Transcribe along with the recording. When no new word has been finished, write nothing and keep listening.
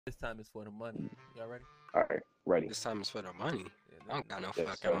This time is for the money. Y'all ready? All right, ready. This time is for the money. Yeah, I don't got no Yes,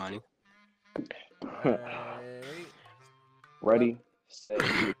 fucking money. Alright. Well, Ready, set,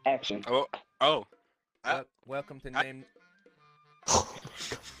 action. Oh, oh. I, welcome to I, name.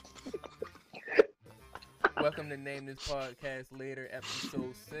 Welcome to name this podcast later,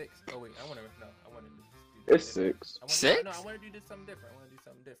 episode 6. Oh wait, I want to do It's this. 6. Six? No, I want to do this something different.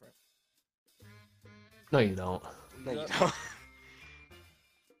 No, you don't. no, you Yup. don't.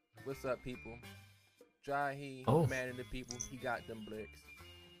 What's up, people? Jahi, Oh. man of the people, he got them blicks.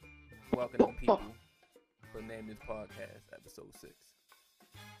 Welcome them people for name this podcast, episode 6.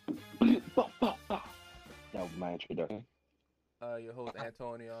 That was my introduction. Your host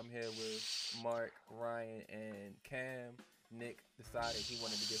Antonio. I'm here with Mark, Ryan, and Cam. Nick decided he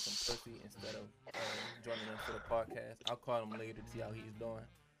wanted to get some pussy instead of joining us for the podcast. I'll call him later to see how he's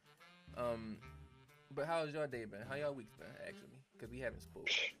doing. But how's your day been? How y'all weeks been, actually? Because we haven't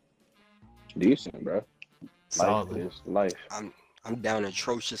spoken. Decent, bro. Life Solid. is life. I'm down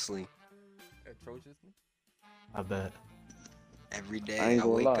atrociously. Atrociously? I bet. Every I day ain't I gonna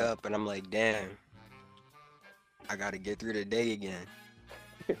wake lie. up and I'm like, damn. I gotta get through the day again.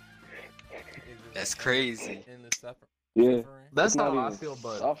 Is it That's like crazy. In the suffering? Yeah. Suffering? That's It's not how I even feel,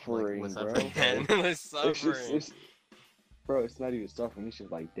 but suffering, with bro. everything. Endless It's just, suffering. bro, it's not even suffering. It's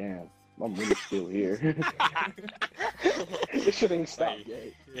just like, damn, I'm really still here. This shit ain't stopped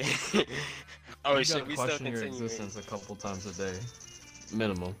yet. Oh You shit, gotta we still question your continuing. existence a couple times a day,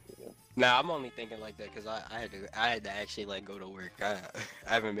 minimum. Nah, I'm only thinking like that because I had to actually like go to work. I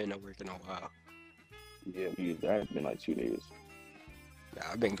haven't been to work in a while. Yeah, that has been like 2 days.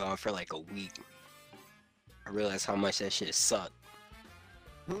 Nah, I've been gone for like a week. I realized how much that shit sucked.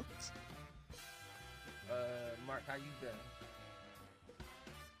 Mark, how you been?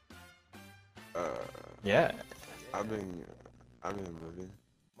 Yeah. I've been living.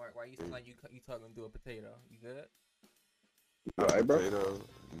 Mark, why you sound like you talking through a potato? You good? You alright, bro? Potato?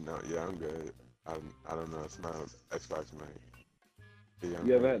 No, yeah, I'm good. I don't know. It's not Xbox mate. Yeah, I'm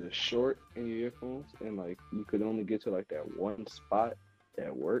You ever good. had a short in your earphones and like you could only get to like that one spot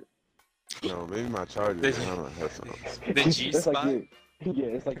that worked? No, maybe my charger. I don't know. Headphones. The G It's spot? like yeah,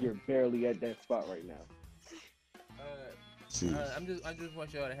 it's like you're barely at that spot right now. Jeez. I just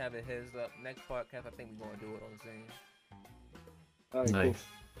want y'all to have a heads up. Next podcast, I think we're gonna do it on Zoom. Alright, cool. Nice.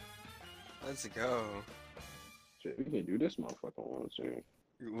 Let's go. Shit, we can do this motherfucker on soon.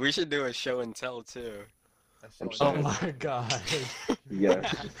 We should do a show and tell too. That's I'm showing Oh sorry. you. my god.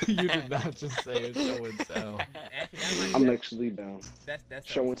 Yes, You did not just say it, show and tell. Actually, that might- I'm actually down. That's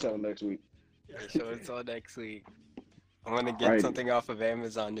Show and tell next week. Show and tell next week. I want to get Alright. something off of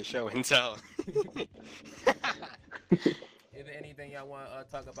Amazon to show and tell. Is there anything y'all want to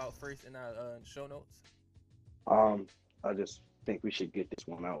talk about first in our show notes? I just think we should get this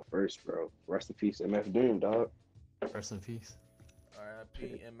one out first, bro. Rest in peace, MF Doom, dog. Rest in peace.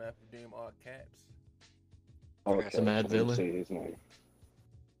 R.I.P. MF Doom, all caps. Okay, It's a mad I didn't villain. say his name.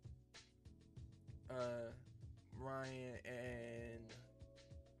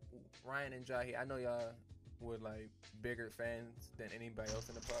 Ryan and Jahi, I know y'all were like bigger fans than anybody else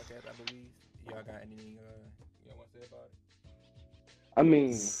in the podcast. I believe y'all got anything y'all want to say about it? I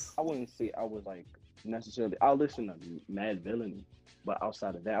mean, I wouldn't say I was like necessarily. I listen to Mad Villain, but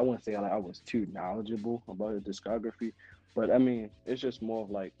outside of that, I wouldn't say like I was too knowledgeable about his discography. But I mean, it's just more of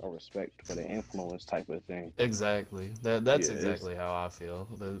like a respect for the influence type of thing. Exactly. That's Yeah, it's- exactly how I feel.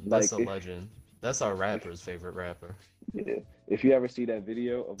 Like, That's a if- legend. That's our rapper's favorite rapper. Yeah. If you ever see that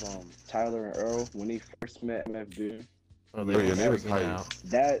video of Tyler and Earl when he first met MF Doom, Oh, Bro, your were name is freaking hype. out.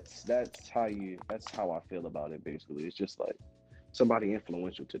 that's how I feel about it. Basically, it's just like somebody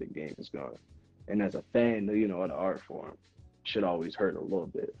influential to the game is gone, and as a fan, of the art form, should always hurt a little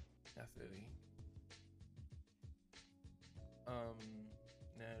bit. I feel you.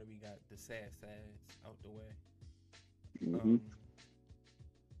 Now that we got the sads out the way, Hmm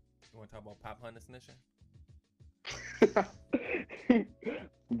you want to talk about Pop Hunter snitching?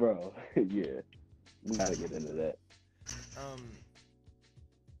 Bro, yeah, we gotta get into that.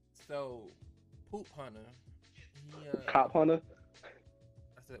 So Poop Hunter, he Cop Hunter.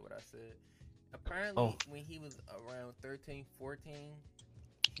 I said what I said. Apparently, Oh. when he was around 13, 14,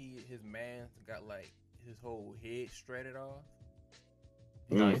 his man got like his whole head shredded off,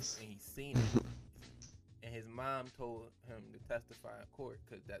 Nice. and he seen it. And his mom told him to testify in court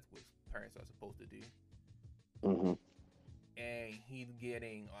because that's what parents are supposed to do. Hmm And he's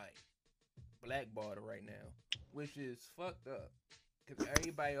getting like blackballed right now, which is fucked up. Because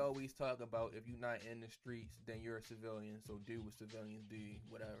everybody always talk about if you're not in the streets, then you're a civilian. So do what civilians do,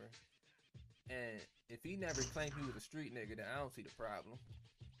 whatever. And if he never claimed he was a street nigga, then I don't see the problem.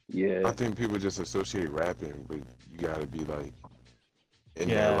 Yeah. I think people just associate rapping with you gotta be like in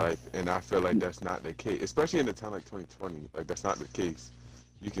Yeah. their life, and I feel like that's not the case, especially in a time like 2020. Like that's not the case.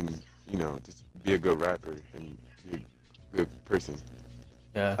 You can, just be a good rapper and be a good person.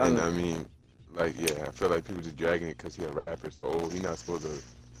 Yeah. And I mean, like, yeah, I feel like people just dragging it because he a rapper, so he's not supposed to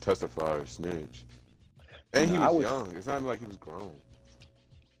testify or snitch. And he was young. It's not like he was grown.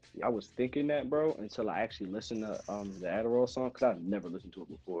 I was thinking that, bro, until I actually listened to the Adderall song, because I've never listened to it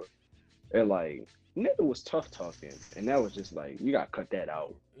before. And like, nigga was tough talking, and that was just like, you gotta cut that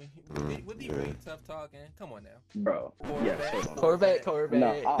out, Was he really tough talking? Come on now, bro. Yes, hold on. Corvette. No,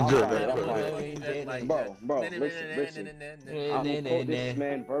 I'll find it. Like, Bro, listen. I will quote this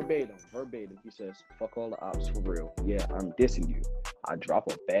man verbatim. He says, "Fuck all the ops for real. Yeah, I'm dissing you. I drop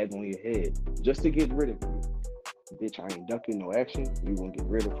a bag on your head just to get rid of you. Bitch, I ain't ducking no action. You gonna get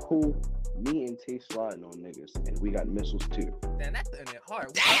rid of who? Me and Tay sliding on niggas, and we got missiles too." damn, that's in it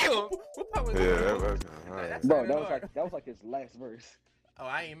hard. Damn! What part was Yeah, that? that was kind of hard. Bro, that was like his last verse. Oh,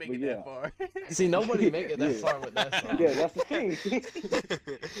 I ain't making But that far. See, nobody make it that Yeah. far with that song. Yeah, that's the thing.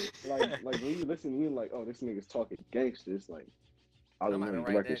 like when you listen, you're like, oh, this nigga's talking gangster. It's like, I I'm don't gonna know,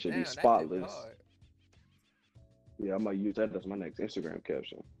 write director that should down. be That shit spotless. hard. Yeah, I might use that as my next Instagram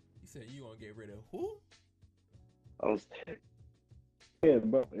caption. You said you gonna get rid of who? Yeah,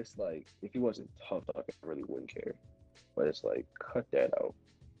 bro, it's like, if he wasn't tough talking, I really wouldn't care. But it's like, cut that out.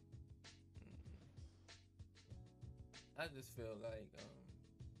 I just feel like,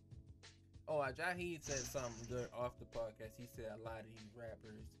 Jaheed said something good off the podcast. He said a lot of these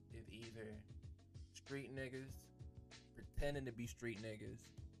rappers is either street niggas, pretending to be street niggas,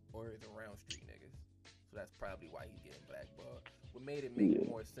 or is around street niggas. So that's probably why he's getting blackballed. What made it make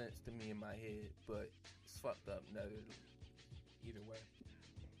more sense to me in my head, but it's fucked up either way.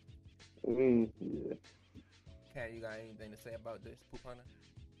 Yeah. Kat, you got anything to say about this, Poop Hunter?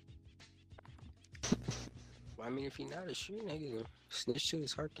 Well, I mean, if you're not a street nigga, snitch to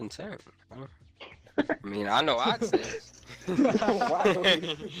his heart content. I mean, I know I'd say it.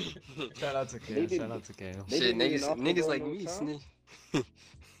 Shout out to Cam. Shout out to Cam. Shit, niggas like me snitch.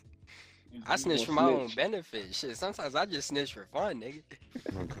 I snitch for my own benefit. Shit, sometimes I just snitch for fun, nigga.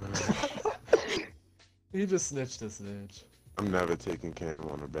 Oh, God. He just snitched to snitch. I'm never taking Cam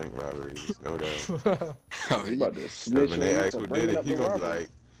on a bank robbery. Know that. Oh, You about to snitch When they on ask to who bring did up it, he the gonna be robbery. like,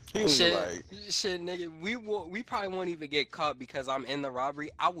 he gonna be Shit, like, shit, nigga, we probably won't even get caught because I'm in the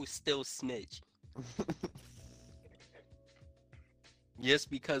robbery. I will still snitch. Just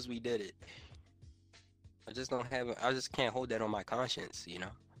because we did it. I just can't hold that on my conscience, you know?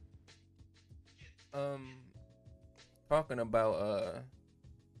 Talking about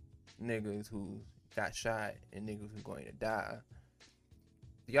niggas who got shot and niggas who going to die.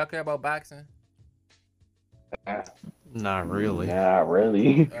 Do y'all care about boxing? Not really. Not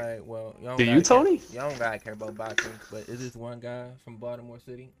really. All right, well, y'all Do you, Tony? Y'all don't gotta care about boxing, but is this one guy from Baltimore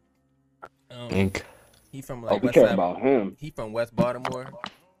City? Ink. He from Oh, like we West care Side. about him. He from West Baltimore.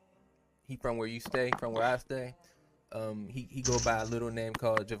 He from where you stay, from where I stay. He go by a little name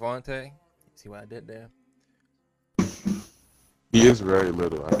called Javante. See what I did there? he is very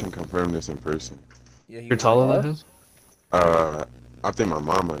little. I can confirm this in person. Yeah, You're taller than him? I think my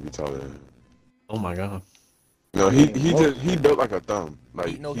mom might be taller than him. Oh my god. No, he built like a thumb.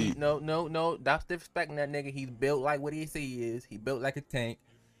 Like No, stop disrespecting that nigga. He's built like what he say he is. He built like a tank.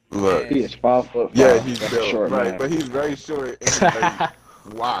 look. He is 5'5". Yeah, he's That's built short, right, man. but he's very short and he's very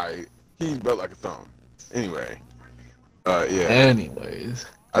wide. He's built like a thumb. Anyway, yeah. Anyways.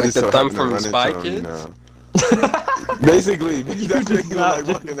 I Like just the so thumb happened to from run Spy into him, you Kids? know. Basically, You that's did what he not was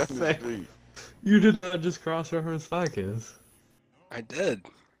like walking down just the say- street. You did not just cross-reference Spy Kids. I did.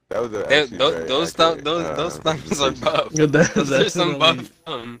 That was Those thumbs are buff. Those are some buff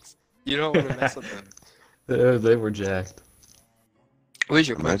thumbs. You don't want to mess with them. They were jacked. Where's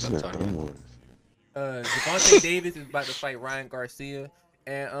your point, Imagine that. Antonio? Javante Davis is about to fight Ryan Garcia,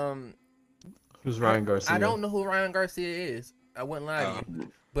 and Who's Ryan Garcia? I don't know who Ryan Garcia is. I wouldn't lie to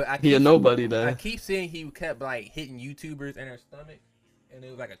you, but He a nobody I there. keep seeing he kept like hitting YouTubers in their stomach, and it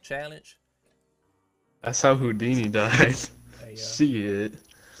was like a challenge. That's how Houdini died. Hey, Shit.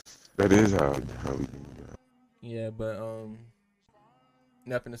 That is how we do that. yeah, but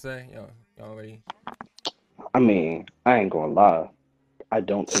nothing to say. Y'all already. I mean, I ain't gonna lie. I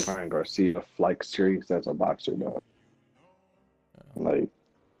don't think Ryan Garcia like serious as a boxer, though. Like,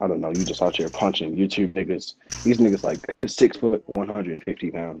 I don't know. You just out here punching YouTube niggas. These niggas like 6 foot,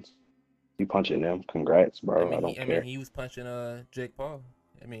 150 pounds. You punching them? Congrats, bro. I don't care. He was punching Jake Paul.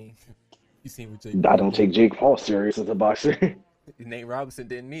 I mean, you seen what Jake. I don't take Jake Paul serious as a boxer. Nate Robinson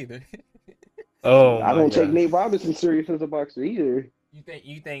didn't either. Oh, I don't take Nate Robinson serious as a boxer either.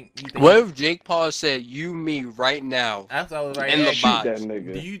 You think? What if Jake Paul said, "You me right now"? That's what I was right in the there. Shoot box. that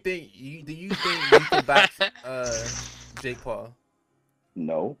nigga. Do you think you can box Jake Paul?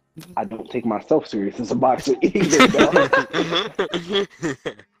 No, I don't take myself serious as a boxer either, dog.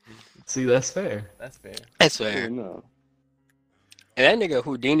 See, that's fair. That's fair. That's Yeah, fair. no. And that nigga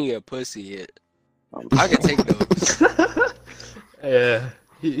Houdini a pussy. I could take those. Yeah,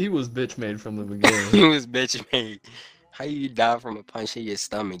 he was bitch made from the He beginning. was bitch made. How you die from a punch in your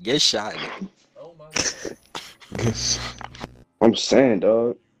stomach? Get shot. Oh my god. I'm saying,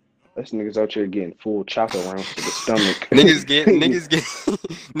 dog. This niggas out here getting full chopper rounds to the stomach. niggas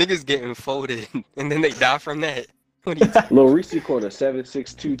getting folded, and then they die from that. What are you Lil Reese caught a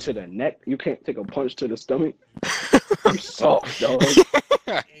 7.62 to the neck. You can't take a punch to the stomach. You soft, dog.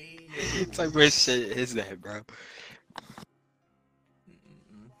 What type of shit is that, bro?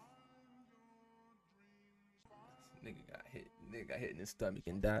 Nigga got hit in his stomach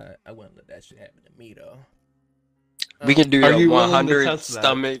and died. I wouldn't let that shit happen to me though. We can do Are the you willing to 100 test that?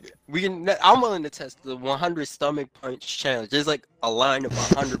 stomach. We can. I'm willing to test the 100 stomach punch challenge. There's like a line of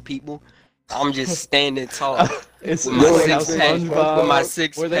 100 people. I'm just standing tall It's with my like how six pack. SpongeBob, With my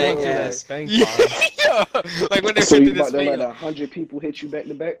six where they pack. went through that ass. spank Yeah, bar. like when they So went you to about this to let field. 100 people hit you back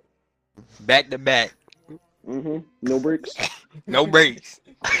to back? Back to back, No breaks? no breaks.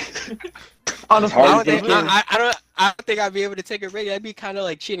 On a I Hard don't to think get in. I don't think I'd be able to take a break. That'd be kind of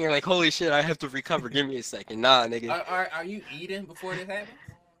like cheating. Like, holy shit, I have to recover. Give me a second. Nah, nigga. Are you eating before this happens?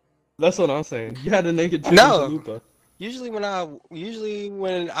 That's what I'm saying. You had a naked chicken No. chalupa. Usually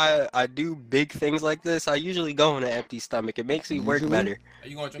when I do big things like this, I usually go on an empty stomach. It makes me work Usually? better. Are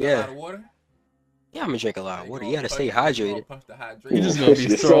you gonna drink Yeah. a lot of water? Yeah, I'm gonna drink a lot of You water. gonna You gotta punch- stay you gonna hydrated. punch the You're just hydration. gonna be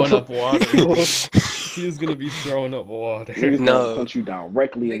Yourself. throwing up water. He's gonna be throwing up water. Niggas No. gonna punch you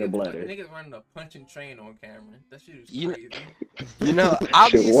directly in the bladder. Niggas running a punching train on camera. That shit is You- crazy. You know, I'll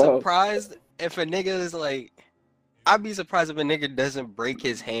Shit, be wow. surprised if a nigga is like, I'd be surprised if a nigga doesn't break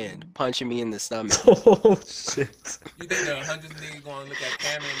his hand punching me in the stomach. Oh shit. You think the hundreds of niggas gonna look at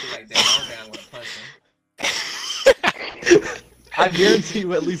camera and be like, damn, I don't think I wanna punch him. I guarantee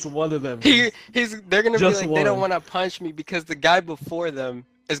you at least one of them. They're gonna Just be like, they don't one. want to punch me because the guy before them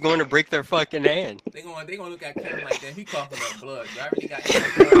is going to break their fucking hand. They gonna look at camera like, damn, he coughing up blood. You already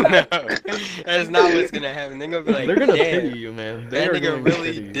got No, that's not what's gonna happen. They're gonna be like, They're gonna damn, pity you, man. They that are nigga going to pity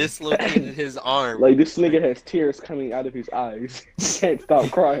really you. dislocated his arm. Like, this nigga has tears coming out of his eyes. He can't stop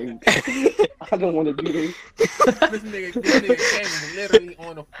crying. I don't want to do this. This nigga Cam is literally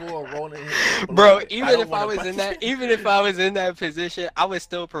on the floor rolling his blood. Bro, I even don't if I wanna was punch in him. that, even if I was in that position, I would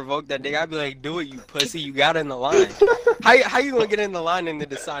still provoke that nigga. I'd be like, "Do it, you pussy! You got in the line. How you gonna get in the line and then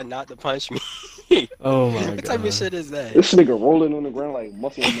decide not to punch me? Oh my What type god. of shit is that?" This nigga rolling on the ground like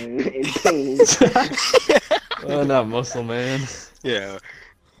muscle man in pain. Oh, not muscle man. Yeah.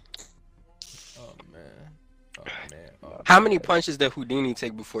 Oh man. Oh man. Oh, How many punches did Houdini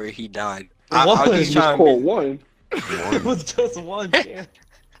take before he died? One. I'll just Just try and called be- one. It was just one. Yeah,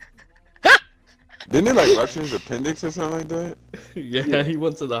 Didn't they like rupture his appendix or something like that? yeah, he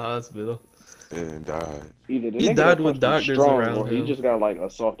went to the hospital. And died. Either the He nigga died that with punched doctors him strong, around or he him. just got like a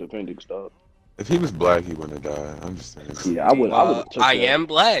soft appendix, dog. If he was black, he wouldn't have died. I'm just saying. Yeah, I would. I am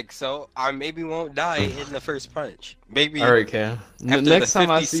black, so I maybe won't die in the first punch. Maybe. All right, Cam. After Next the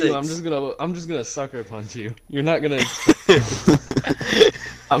time I see you, 56. I'm just gonna sucker punch you. You're not gonna.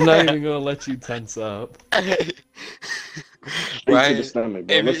 I'm not even gonna let you tense up. Straight to the Right. stomach,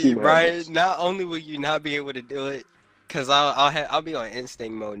 bro. Let's see what Right. happens. Not only will you not be able to do it, cause I'll be on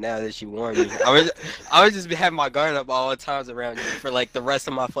instinct mode now that you warned me. I would just have my guard up all the times around you for like the rest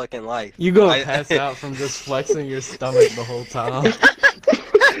of my fucking life. You gonna I- pass out from just flexing your stomach the whole time.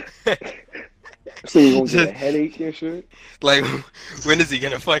 So you gonna get a Just- headache and shit? Like, when is he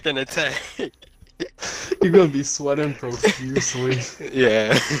gonna fucking attack? You're gonna be sweating profusely.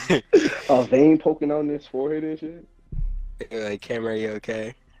 Yeah. A vein poking on this forehead and shit? Like, Cameron, you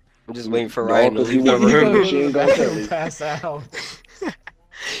okay? I'm just waiting for No, Ryan to 'cause leave he the wouldn't- You're room. gonna go to Machine the gun bathroom Kelly. and pass out.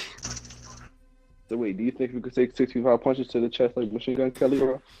 So wait, do you think we could take 65 punches to the chest like Machine Gun Kelly,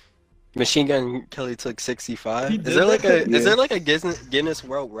 bro? Machine Gun Kelly took 65. He Is did there like that? a is there like a Guinness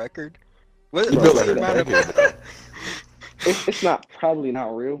World Record? What, He what's built it like a about decade. It's not probably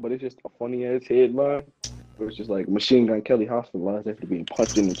not real, but it's just a funny ass headline. It's just like Machine Gun Kelly hospitalized after being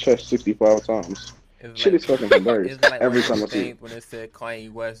punched in the chest 65 times. It's Shit is fucking hilarious. It's like Every one of time I those see it. things when it said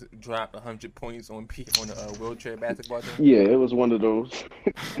Kanye West dropped 100 points on the wheelchair basketball team. Yeah, it was one of those.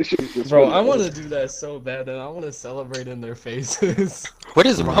 This shit is just Bro, funny, I want to do that so bad, and I want to celebrate in their faces. What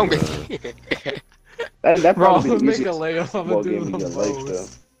is wrong with you? That Bro, I'm probably gonna the make a easiest layup. I'm ball gonna do game the in your life,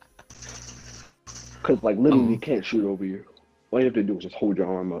 most. though. Cause like literally you can't shoot over you. All you have to do is just hold your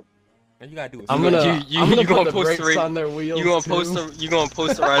arm up. And you gotta do it. I'm You- gonna, you- I'm gonna you put gonna the brakes poster- on their wheels. You gonna too. you gonna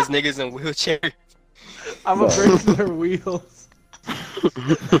posterize niggas in wheelchairs? I'm gonna break their wheels.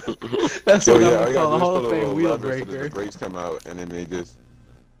 That's Yo, what yeah, I'm all gonna you call a gotta Hall do of is put a Fame little wheel lever so that the breaker. brakes come out, and then they just,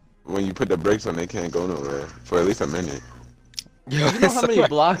 when you put the brakes on, they can't go nowhere for at least a minute. Yo, You know how many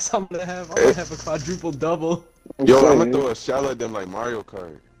blocks I'm gonna have? I'm gonna have a quadruple double. Yo, I'm saying, gonna throw a shell at them like Mario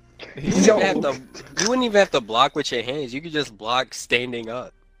Kart. You wouldn't even have to block with your hands. You could just block standing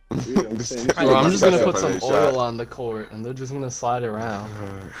up. Yeah, I'm saying, Bro, I'm just gonna put some Shot. oil on the court, and they're just gonna slide around.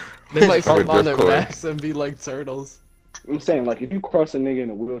 They might Cover flip on their drift course. backs and be like turtles. I'm saying, like, if you cross a nigga in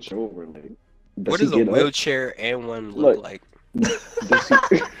a wheelchair over, like, does What he does a get up? wheelchair and one look Look. like? Does he...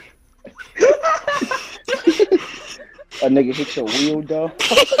 A nigga hit your wheel, though.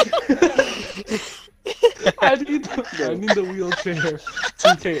 I need the wheelchair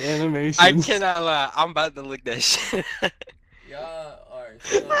 2K animations. I cannot lie. I'm about to look that shit. Y'all are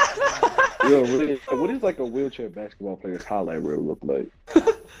so Yo, really, what is like a wheelchair basketball player's highlight reel look like?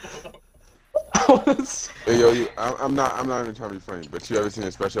 Hey, yo, I'm not even trying to be funny, but you ever seen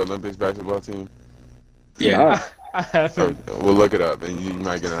a Special Olympics basketball team? Yeah. I haven't. We'll look it up, and you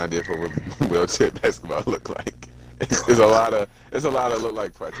might get an idea for what wheelchair basketball look like. It's a lot of look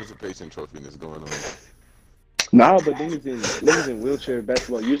like participation trophiness going on. Nah, but niggas in wheelchair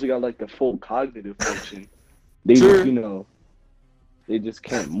basketball usually got like the full cognitive function. They Sure. just, they just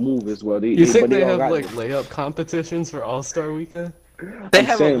can't move as well. You think but they all have got like it. layup competitions for All-Star Weekend? They I'm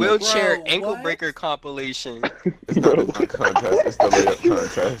have saying, a like, wheelchair Bro, ankle what? breaker compilation. It's not the dunk contest, it's the layup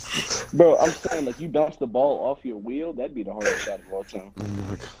contest. Bro, I'm saying like you bounce the ball off your wheel, that'd be the hardest shot of all time. Oh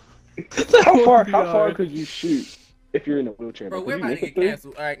my God. How far be hard. could you shoot if you're in a wheelchair? Bro, Like, we're could you about to make get a three?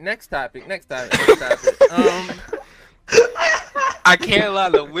 canceled. All right, next topic. I can't lie.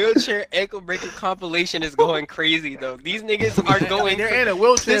 The wheelchair ankle breaker compilation is going crazy though. These niggas are I mean, going. they're in a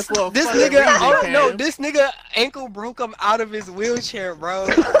wheelchair This for a this fucking nigga. reason, Oh no, Cam. this nigga ankle broke him out of his wheelchair, bro.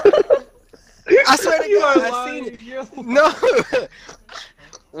 I swear to You God, are I lying. seen it. You're No.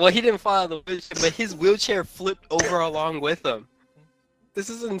 Well, he didn't fall out of the wheelchair, but his wheelchair flipped over along with him. This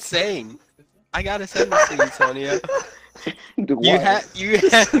is insane. I gotta send this to you, Sonia. Dude, You why? have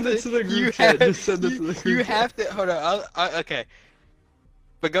Send it to the group chat. Just send it to the you group have to hold on. Okay,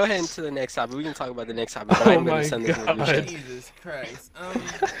 but go ahead into the next topic. We can talk about the next topic. But I'm Oh gonna my send this to the group God. chat. Jesus Christ.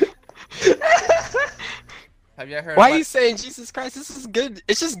 Have y'all heard? Why are about- you saying Jesus Christ? This is good.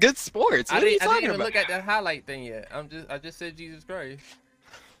 It's just good sports. I What are you didn't talking even about? look at that highlight thing yet. I just said Jesus Christ.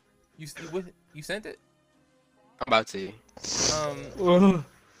 You sent it? I'm about to.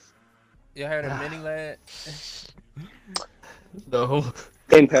 Y'all heard of Mini Lad? No.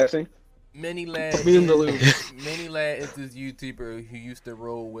 In passing. Mini Lad. Put me in the loop. Mini Lad is this YouTuber who used to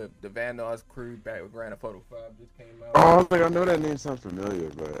roll with the Vandals crew back with Grand Theft Auto 5 just came out. Oh, I was like, I know that name sounds familiar,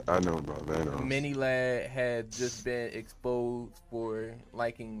 but I know about Venom. Mini Lad had just been exposed for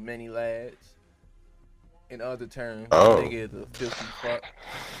liking mini lads. In other terms, Oh. this nigga is a filthy fuck.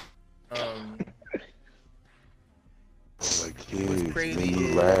 Like kids, crazy mini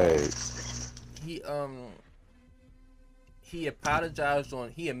is- lads. He apologized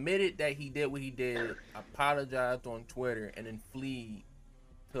he admitted that he did what he did, apologized on Twitter, and then flee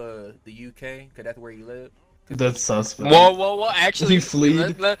to the UK because that's where he lived. That's suspect. Whoa! Actually, He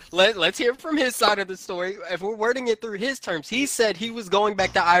fleed? let's hear from his side of the story. If we're wording it through his terms, he said he was going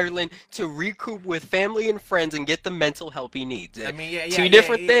back to Ireland to recoup with family and friends and get the mental help he needs. I mean, yeah, Two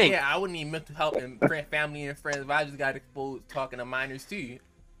different things. Yeah, I wouldn't need mental help and family and friends if I just got exposed talking to minors too.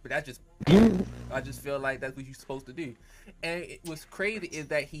 But I just feel like that's what you're supposed to do. And what's crazy is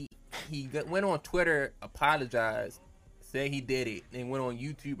that he went on Twitter, apologized, said he did it, and went on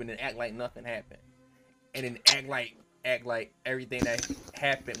YouTube and then act like nothing happened, and then act like everything that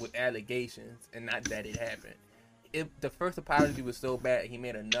happened was allegations and not that it happened. The first apology was so bad he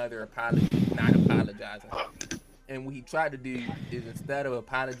made another apology, not apologizing. And what he tried to do is instead of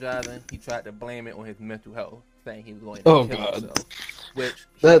apologizing, he tried to blame it on his mental health, saying he was going to kill himself. Which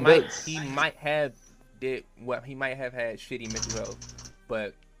he might have had shitty mental health,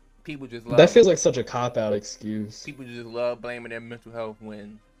 but people just love. That feels like such a cop-out excuse. People just love blaming their mental health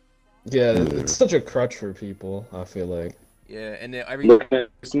when. Yeah, it's such a crutch for people, I feel like. Yeah, and then Look at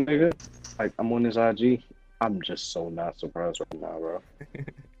this nigga. Like, I'm on his IG. I'm just so not surprised right now, bro.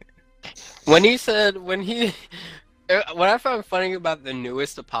 When he said, what I found funny about the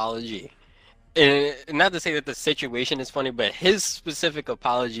newest apology and not to say that the situation is funny, but his specific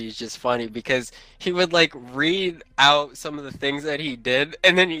apology is just funny because he would like read out some of the things that he did,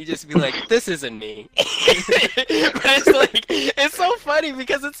 and then he'd just be like, "This isn't me." But it's like it's so funny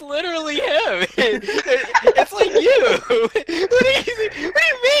because it's literally him. It's like you. What do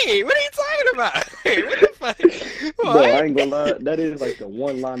you mean? What are you talking about? What the fuck? Bro, What? I ain't gonna lie. That is like the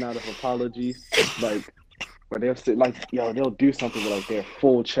one line out of apologies. Like, where they'll sit, like, yo, they'll do something with like their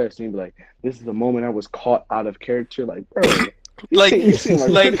full chest and be like, "This is the moment I was caught out of character." Like, bro, Like, you seem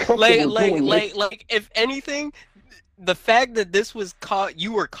pretty comfortable doing this. like, if anything, the fact that this was caught,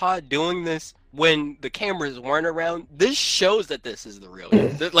 you were caught doing this when the cameras weren't around, this shows that this is the real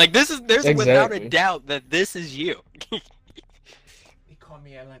you. Like, there's without a Exactly. doubt that this is you. He caught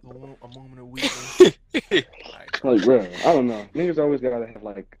me at like a moment of weakness. Like, Like, bro, I don't know. Niggas always gotta have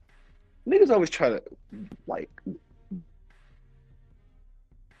like, niggas always try to like.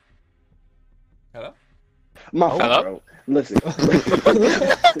 hello? My fault, Hello? bro. Listen. What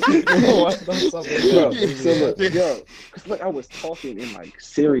the fuck is Bro, that? so look, yo, cause like I was talking and like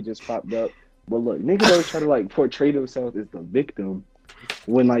Siri just popped up. But look, niggas always try to like portray themselves as the victim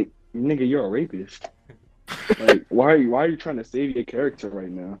when like, nigga, you're a rapist. Like, why are you trying to save your character right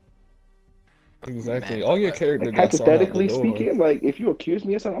now? Exactly. All your character Like, got thrown out the hypothetically door. speaking, like if you accuse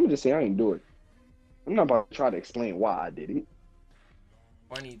me of something, I'm gonna just say I ain't do it. I'm not about to try to explain why I did it.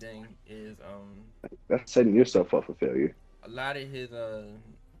 Funny thing is, That's setting yourself up for failure. a lot of his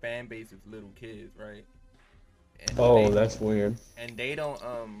fan base is little kids, right? And Oh, they, that's weird. and they don't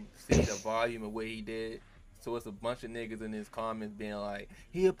see the volume of what he did. So it's a bunch of niggas in his comments being like,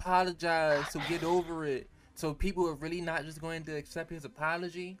 he apologized, so get over it. So people are really not just going to accept his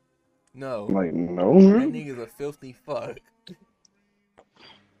apology? No. Like, no, That man. nigga's a filthy fuck.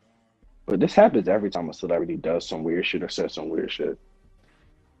 But this happens every time a celebrity does some weird shit or says some weird shit.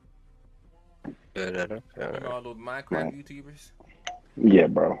 Remember all those Minecraft Right. YouTubers? Yeah,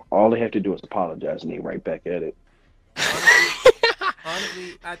 bro. All they have to do is apologize and they right back at it.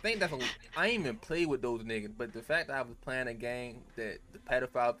 Honestly, I think that's I ain't even play with those niggas, but the fact that I was playing a game that the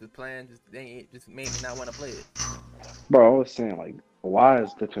pedophiles was playing just made me not want to play it. Bro, I was saying, like, why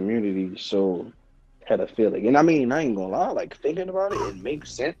is the community so pedophilic? And I mean, I ain't gonna lie, like, thinking about it, it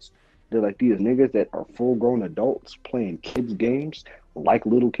makes sense. They're like these niggas that are full grown adults playing kids' games like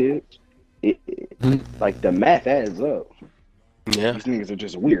little kids. Like, the math adds up. Yeah. These niggas are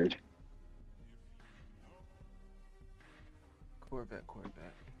just weird. Corvette.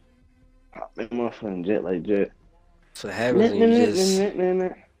 Man, motherfucking jet like jet. So what happens when you just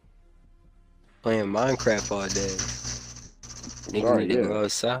playing Minecraft all day. Niggas Sorry, need to yeah. go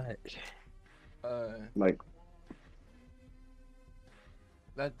outside. Like,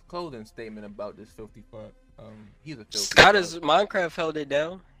 That clothing statement about this filthy fuck. He's a filthy Scott fuck. is Minecraft held it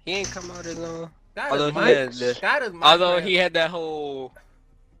down. He ain't come out as no. Scott although is he Min- had the- Scott is Although Minecraft. he had that whole,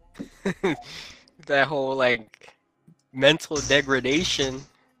 that whole like mental degradation.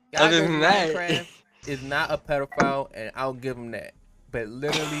 Scott other goes than that- Minecraft is not a pedophile, and I'll give him that. But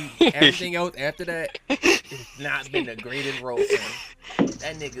literally everything else after that has not been the greatest role for him.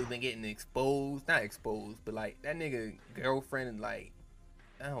 That nigga's been getting exposed, not exposed, but like that nigga girlfriend, like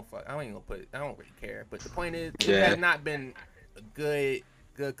I don't really care. But the point is, it Yeah. has not been a good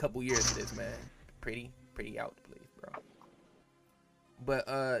couple years for this man. Pretty out the place, bro.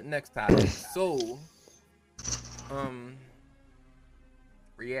 But next topic. So,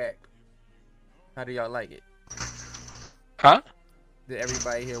 React. How do y'all like it? Huh? Did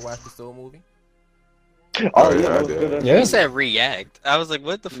everybody here watch the Soul movie? oh, yeah, yeah, I that was did. good. Yeah. You said react. I was like,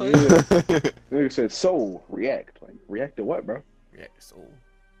 what the fuck? Yeah. Nigga said, so, react. Like, react to what, bro? React to Soul.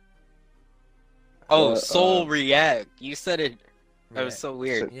 Oh, soul react. You said it. That was React. so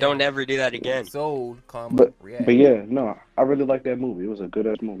weird. Yeah. Don't ever do that again. Soul, comma, But React. yeah, no, I really like that movie. It was a good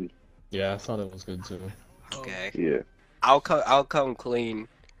ass movie. Yeah, I thought it was good too. Okay. Yeah. I'll come clean.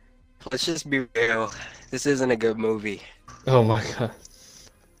 Let's just be real. This isn't a good movie. Oh my god.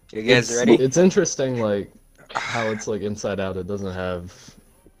 You guys it's, ready? It's interesting, like how it's like Inside Out. It doesn't have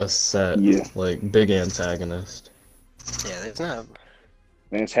a set Yeah. like big antagonist. Yeah, there's not.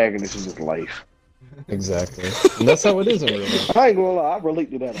 The antagonist is just life. Exactly, and that's how it is in real life. I ain't gonna lie, I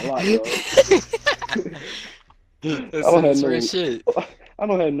relate to that a lot, yo. That's I don't have some no, real shit. I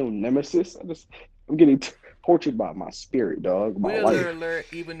don't have no nemesis. I'm getting tortured by my spirit, dog. My Spoiler life. alert,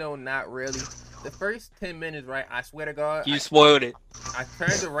 even though not really. The first 10 minutes, right? I swear to God, You spoiled it. I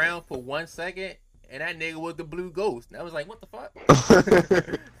turned around for 1 second, and that nigga was the blue ghost. And I was like, what the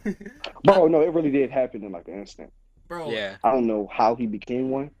fuck? Bro, no, it really did happen in like an instant. Bro, Yeah. I don't know how he became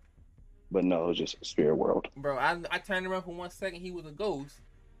one, but no, it was just a spirit world. Bro, I turned around for 1 second, he was a ghost.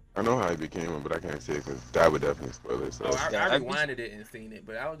 I know how he became one, but I can't say it because that would definitely spoil it. So Oh, I Yeah, rewinded it and seen it,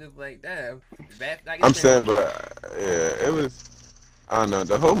 but I was just like, damn, that like I'm it's been. saying, but yeah, it was. I don't know.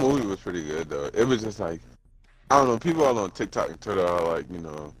 The whole movie was pretty good though. It was just like I don't know. People all on TikTok and Twitter are like,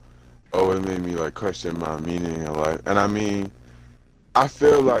 oh, it made me like question my meaning in life. And I mean, I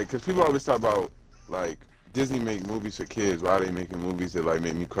feel like because people always talk about like Disney make movies for kids. Why are they making movies that like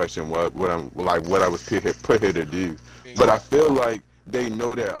make me question what I was put here to do? But I feel like they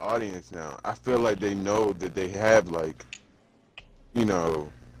know their audience now. I feel like they know that they have like, you know,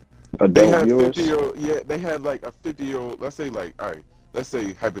 they Adult have viewers. 50-year-old. Yeah, they have like a 50-year-old. Let's say like, all right, let's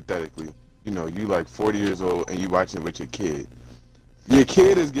say hypothetically, you like 40 years old and you watching it with your kid. Your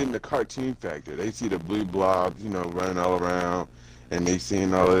kid is getting the cartoon factor. They see the blue blobs, running all around, and they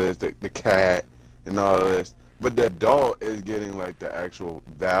seeing all of this, the cat, and all of this. But the adult is getting like the actual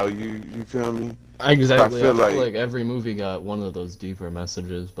value. You feel me? Exactly. I I feel feel like like every movie got one of those deeper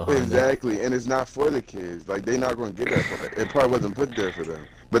messages behind it. exactly, and it's not for the kids. Like they're not going to get that for it. It probably wasn't put there for them.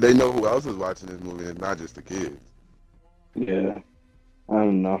 But they know who else is watching this movie. And it's not just the kids. Yeah, I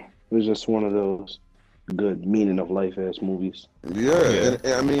don't know. It was just one of those good meaning of life ass movies. Yeah, and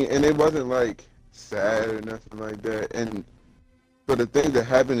I mean, and it wasn't like sad or nothing like that. And for the things that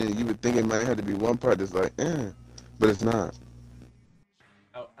happened, and you would think it might have to be one part that's like, but it's not.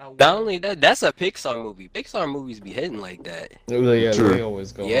 Not only that, that's a Pixar movie. Pixar movies be hitting like that. Yeah, True. they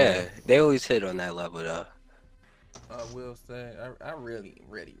always go. Yeah, hard. they always hit on that level though. I will say, I really,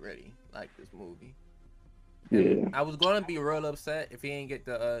 really, really like this movie. Yeah. I was gonna be real upset if he didn't get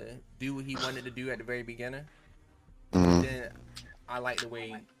to do what he wanted to do at the very beginning. Mhm. Then I like the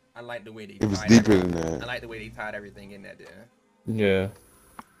way they. It was tied deeper everything. than I that. like the way they tied everything in that. Then Yeah.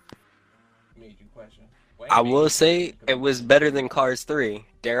 made you question. Well, I it made will me say question, it was better than Cars 3.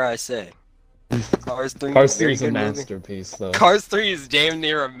 Dare I say? Cars 3. Cars is a 3 very is a good movie. masterpiece, though. Cars 3 is damn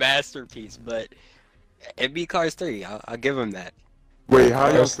near a masterpiece, but it be Cars 3. I'll give him that. Wait, how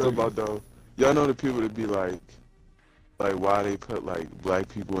y'all Cars feel 3. about though? Y'all know the people that be like why they put like black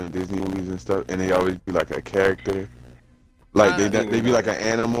people in Disney movies and stuff, and they always be like a character. Like they be like an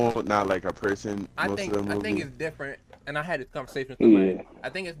animal, not like a person. I Most think of the I think movie. it's different, and I had this conversation with somebody. Yeah. I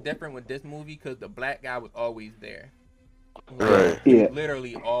think it's different with this movie because the black guy was always there. Right. He was Yeah.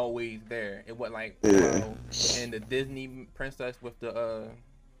 literally always there. It wasn't like Yeah. and the Disney princess with the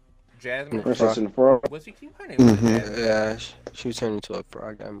Jasmine. Princess and the Frog. Was she her name? Was Mhm. Jasmine. Yeah, she was turned into a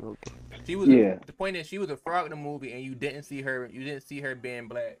frog that movie. She was. Yeah. The point is, she was a frog in the movie, and you didn't see her. You didn't see her being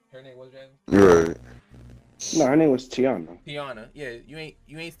black. Her name was Jasmine. Right. No, her name was Tiana. Tiana. Yeah, you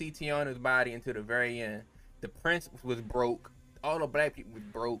ain't see Tiana's body until the very end. The prince was broke. All the black people was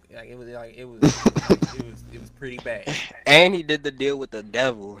broke. It was pretty bad. And he did the deal with the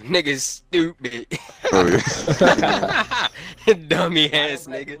devil. Nigga's stupid. Oh, yeah. Dummy Why ass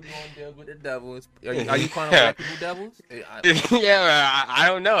do black nigga. people doing deals with the devils? Are you calling black people devils? Yeah, I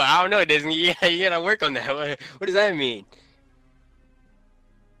don't know. I don't know, Disney. Yeah, you gotta work on that. What does that mean?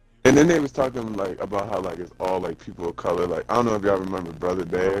 And then they was talking like about how like it's all like people of color. Like I don't know if y'all remember Brother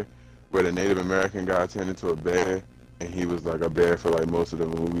Bear, where the Native American guy turned into a bear, and he was like a bear for like most of the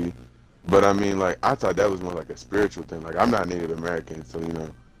movie. But I mean, like I thought that was more like a spiritual thing. Like I'm not Native American, so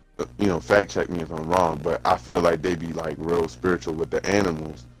fact check me if I'm wrong. But I feel like they be like real spiritual with the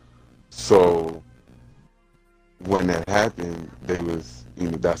animals. So when that happened, they was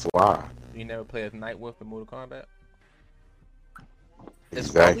that's why. You never play as Nightwolf in Mortal Kombat? Is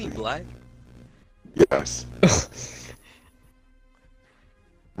Exactly. Wally black? Yes.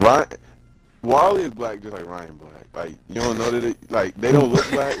 Ryan, Wally is black just like Ryan Black. Like you don't know that they don't look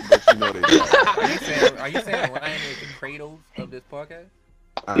black, but you know they black. Are you saying Ryan is the Kratos of this podcast?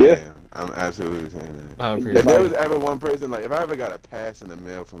 I am. I'm absolutely saying that. I If appreciate there it. was ever one person, like if I ever got a pass in the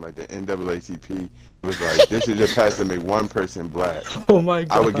mail from like the NAACP, it was like this is your pass to make one person black. Oh my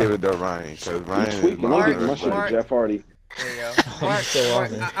god. I would give it to Ryan because Ryan is Tweaking. my I'm getting my first shit to black. Jeff Hardy. There you go. I'm Mark, so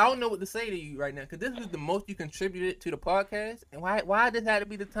Mark, honored. I don't know what to say to you right now because this is the most you contributed to the podcast, and why this had to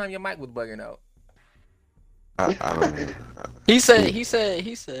be the time your mic was bugging out? I don't know. He said.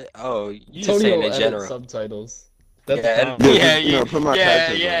 Oh, you just Tony saying will in edit general. subtitles. That's Yeah, fine. Yeah, put my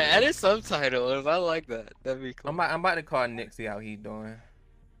titles on. edit subtitles. I like that. That'd be cool. I'm about to call Nick, see how he's doing.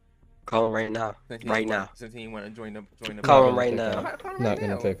 Call him right now. Since he Right ain't now. wanna- Since he want to join the. Call him gonna right pick now. I'm up. about to call him Not right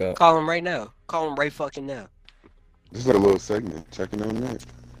gonna now. pick up. Call him right now. Call him right fucking now. This is like a little segment checking on Nick.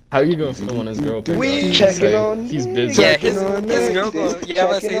 How you gonna feel when his girl picks We up? checking Say, on he's Nick. busy. Yeah, Checking his on girl Nick. going. Yeah,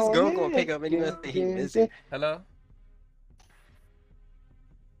 I say his Checking girl on gonna pick up and you Nick. gonna say he busy. Hello,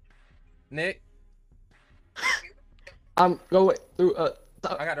 Nick. I'm going through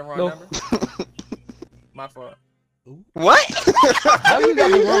I got the wrong No. number. My fault. What? How you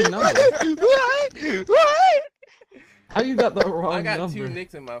got the wrong number? What? How you got the wrong I got number? 2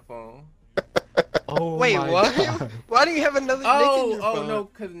 Nicks in my phone. Oh Wait, my what? God. Why do you have another Nick in your phone? No,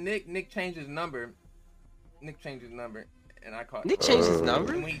 cause Nick changed his number. Nick changed his number, and I caught. Nick changed his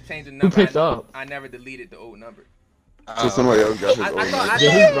number? And when he changed the Who number, picked up? I never deleted the old number. So somebody else got his I old thought- number.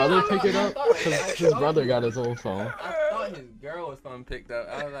 Did his brother pick it I up? thought- Because I his thought- brother got his old phone. I thought his girl was gonna pick up.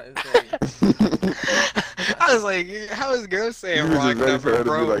 I was like, it's like I was like, how is girl You saying was wrong just ready for number, her to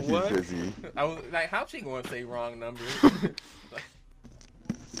bro? be like, he's What? busy. I was like, how she gonna say wrong number?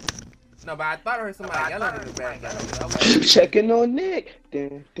 No, but I thought I heard somebody yelling in the background. I was like, Checking on Nick.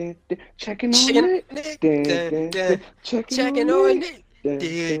 Dun, dun, dun. Checking on Nick. Nick, Dun, dun, dun, dun. dun. Checking Checking on on Nick. Nick. Dun, Dun,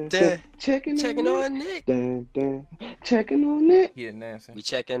 dun, dun. dun. Checking Checking on Nick. on Nick. Dun, dun. Checking on Nick. he didn't answer. We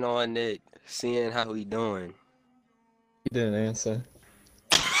checking on Nick, seeing how he doing. He didn't answer.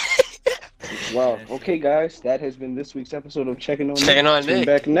 Wow. Okay, guys, that has been this week's episode of Checking on Checking Nick. on Tune Nick.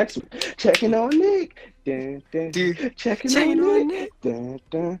 back next week. Checking on Nick. Dun, dun. Dude, Checking checking on on Nick. Dun,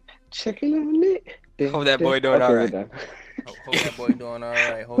 dun. Checking on Nick. Dun, Hope that boy dun. doing Okay, we're alright. done. Hope that boy doing all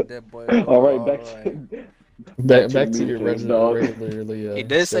right. Hope that boy doing All right, all back right. to Back to your meetings, dog. regularly. He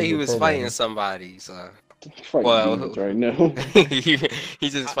did say he scheduled was programming. fighting somebody, so fighting Well, demons right now.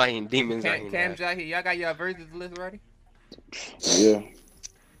 he's just fighting demons right Cam now. Jack here. Y'all got your versus list ready? Yeah.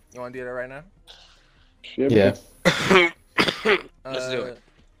 You wanna do that right now? Yeah. Let's do it.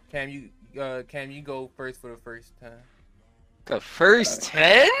 Cam, you go first for the first time. The first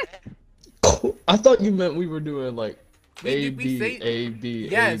 10? I thought you meant we were doing like A We B say- A B.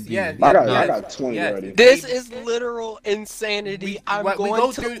 Yes, A, B. yes, I yes. got 20 yes. already. This is literal insanity. We- I'm what we going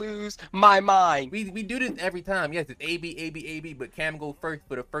go to through- lose my mind. We do this every time. Yes, it's A B A B A B, but Cam go first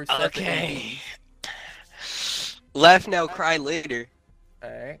for the first set of Okay. ABs. Laugh now, cry later. All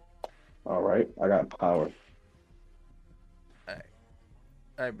right. All right, I got power. All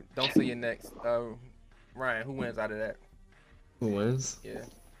right. Don't say your next. Ryan, who wins out of that? Who wins? Yeah.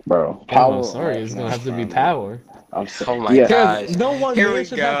 Bro, Power. power. I'm sorry, it's gonna have to be power. I'm so, Oh my yeah. God. Cause no one Here here we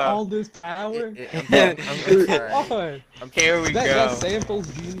should have go. all this power. I'm Come sorry. on. Here we That go. sample's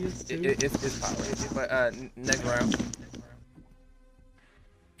genius too. It's power. But next round.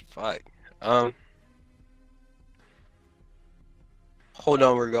 Fuck. Hold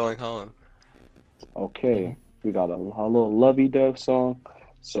on, we're going home. Okay, we got a little lovey-dove song,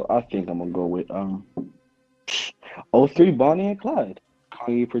 so I think I'm gonna go with '03 Bonnie and Clyde.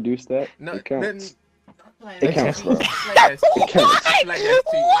 Kanye produced that. No, It counts. It It counts, bro. It counts. It Like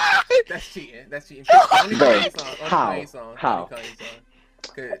What? that's cheating. That's cheating. What? Only Bro, Kanye song. Only how? Kanye song. How? Only Kanye song.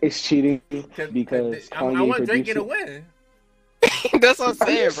 'Cause- It's cheating 'cause because I Kanye want Drake produced get a it. win. That's what I'm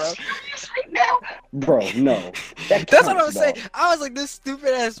saying, bro. Bro, no. That That's what I counts, was saying. dog. I was like, this stupid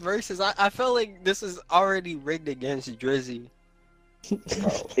ass verses. I felt like this is already rigged against Drizzy. Bro,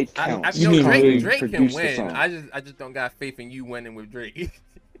 it counts. You mean Kanye Drake can produced the win. song. I just don't got faith in you winning with Drake.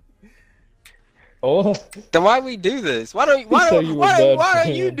 Oh, Then why we do this? Why don't You say you a why bad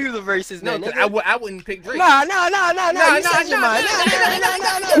don't you fan. do the verses No, then? 'cause nigga? I wouldn't pick Drake. No. No, You said your mind. No.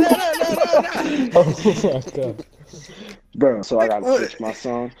 oh my God. Bro, so I gotta switch my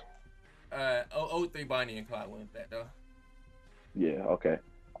song. 03 Bonnie and Clyde wins that though. Yeah, okay.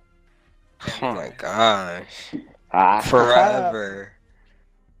 Oh my gosh. Ah, Forever.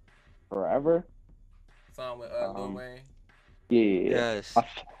 Forever? Song with Lil Wayne. Yeah. Yes.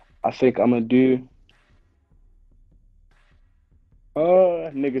 I think I'm gonna do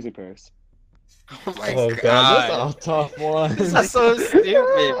Niggas in Paris. Oh my Oh god. God, that's a tough one. This is so stupid,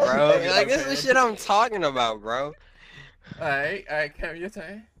 bro. Like, this is the shit I'm talking about, bro. Alright, Cam, your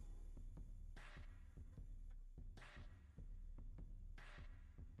turn.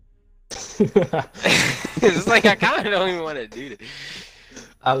 It's like I kind of don't even want to do this.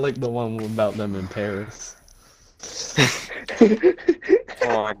 I like the one about them in Paris.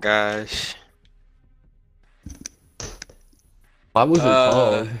 Oh my gosh. Why was it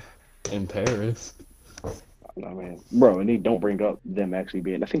called in Paris? I mean, bro, and they don't bring up them actually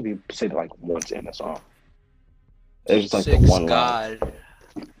being. I think they say it like once in the song. It's just like Six the one line. God.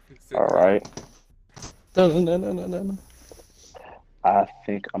 All right. No. I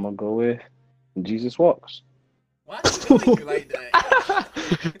think I'm gonna go with Jesus Walks. Why you doing like that?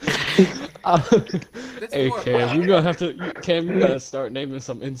 That's Hey more Cam, fun. you're gonna have to. Cam, you gotta start naming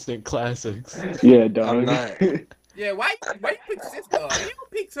some instant classics. Yeah, dog. I'm not. Yeah, why you pick Cisco? You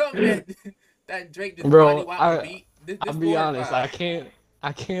don't pick something that Drake just Bro, body beat. I'll be honest. I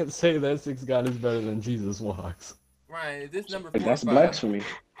can't say that Six God is better than Jesus Walks. Ryan, is this number 4 That's or 5? blasphemy.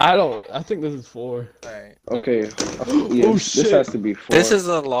 I think this is 4. Alright. Okay. Yeah, Oh, this shit. has to be 4. This is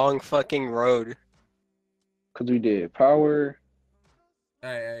a long fucking road. Cause we did Power,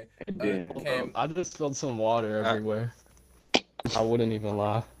 Alright, and then Cam, I just spilled some water everywhere. I wouldn't even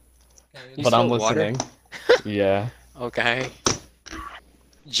lie. You But I'm spilled water? listening. Yeah. Okay.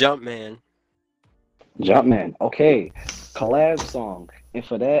 Jumpman. Jumpman. Okay, collab song, and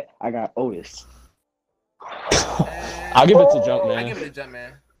for that I got Otis. I'll give it to Jumpman. I give it to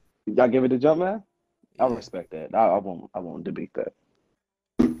Jumpman. Y'all give it to Jumpman? I Yeah. respect that. I won't debate that.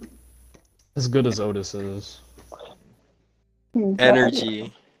 As good as Otis is.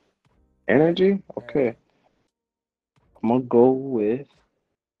 Energy. Energy? Okay. I'm gonna go with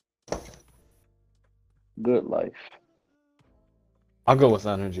Good Life. I'll go with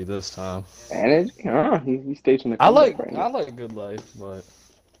Energy this time. Energy? He's staging the I comeback like right now. Good Life, but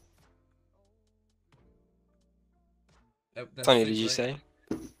That's Sonny, six, did you right? say?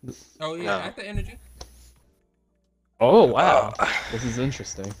 Oh yeah, No. after Energy. oh wow, this is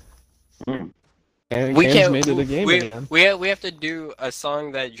interesting. Mm. And We Cam's can't. made it a game again. We have to do a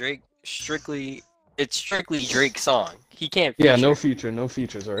song that Drake strictly. It's strictly Drake's song. He can't feature. Yeah, no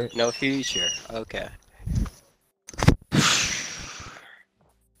features, right? No feature. Okay.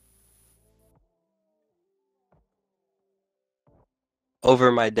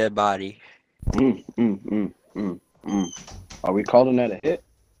 Over my dead body. Are we calling that a hit?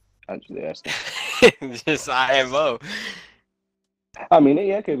 I just asking. Just IMO. I mean,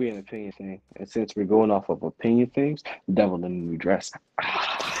 yeah, it could be an opinion thing. And since we're going off of opinion things, Devil in the New Dress.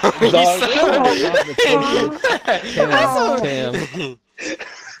 You Dog, son-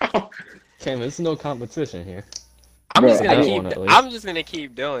 Cam, it's no competition here. I'm just Bro, gonna I keep. want at least. I'm just gonna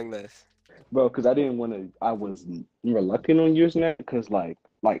keep doing this. Bro, because I didn't want to. I was reluctant on using that because, like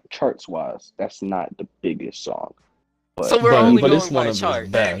charts wise, that's not the biggest song. But, So we're only it's going one by of his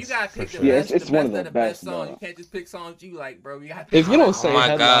chart. Damn, you best. gotta for pick the sure. Yeah, best. it's the one best of the best best, songs. though. You can't just pick songs you like, bro. You gotta pick If you don't songs. say Oh my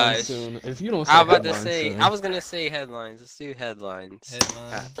headlines gosh. soon, if you don't say I was about to headlines say. soon, I was gonna say headlines. Let's do headlines.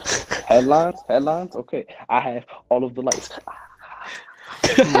 Headlines. Okay, I have all of the lights.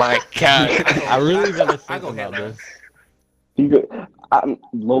 Oh my god. I really gotta I think go about headlines. this. I'm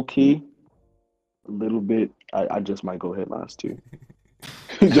low key, a little bit. I just might go headlines too.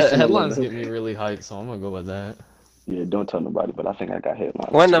 Just Headlines a get little. me really hyped, so I'm gonna go with that. Yeah, don't tell nobody, but I think I got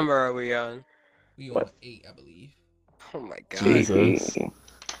headlines. What too. number are we on? We on What? 8, I believe. Oh my god. Jesus.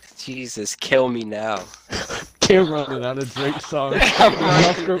 Jesus, kill me now. Cam running out of Drake songs.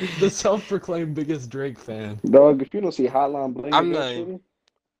 The self-proclaimed biggest Drake fan. Dog, if you don't see Hotline Bling, I'm eventually,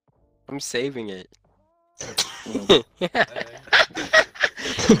 I'm saving it. mm,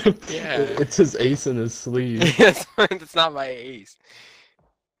 Yeah. It's his ace in his sleeve. That's not my ace.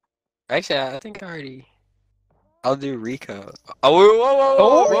 Actually, I think I already. I'll do Rico. Oh,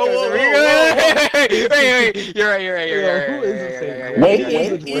 whoa, wait. You're right. Who is the favorite? Wait.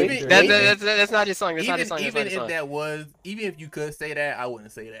 That's not his song. That's not his song. Even if that was, even if you could say that, I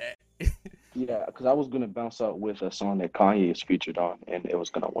wouldn't say that. Yeah, because I was gonna bounce out with a song that Kanye is featured on, and it was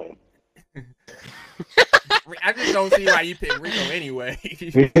gonna win. I just don't see why you pick Rico anyway.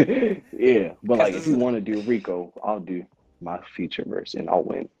 Yeah, but like if you want to do Rico, I'll do my feature verse, and I'll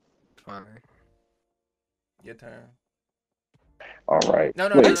win. Fine. Your turn. All right. No,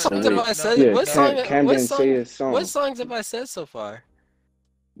 What songs have I said? Yeah, What song? Cam What didn't say song? his song. What songs have I said so far?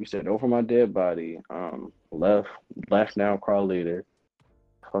 You said Over My Dead Body, Left Now, Cry Later,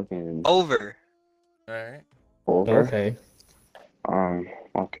 fucking Over. All right. Over. Okay.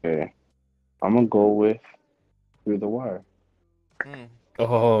 Okay. I'm gonna go with Through the Wire.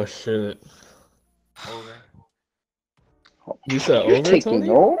 Oh shit. Over. You said You're over, taking Tony?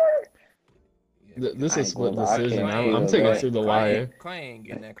 over? This I is ain't split gonna lie, I decision. can't I'm feel taking that. Through the Wire. Clay ain't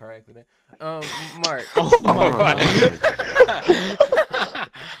getting that correct for that. Mark. Oh my God.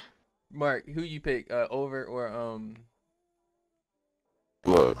 Mark, who you pick? Over or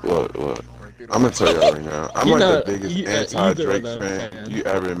Look. or Through the I'm gonna Wire? tell y'all right now. I'm You're like the not- biggest either of anti-Drake them fan can. you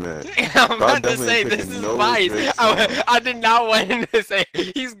ever met. I'm about to definitely say this picking is no biased. Drake song. I did not want him to say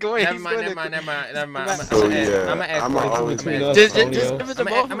he's going. Never he's mind. going to- So yeah, I'm gonna ask I'm Courtney. always Between I'm us, gonna Just Antonio. give it to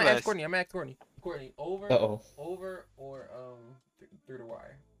both I'm of gonna ask us. Courtney. I'm gonna ask Courtney. Courtney, over or Through the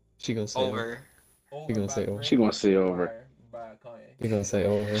Wire. She gonna say Over. Over gonna by say over. Drake, She gonna say Through the over. Wire by Kanye. You gonna say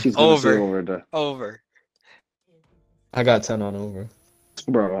over? She's gonna say Over. over the Over. I got 10 on over.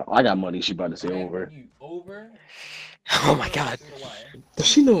 bro. I got money. She about to say I'm over. asking you, over. Oh my god. Through the Wire. Does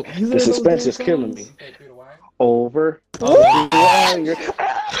she know? You The know suspense those is killing songs? me. Say Through the Wire. Over.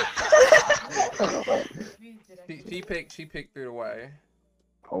 She picked Through the Wire.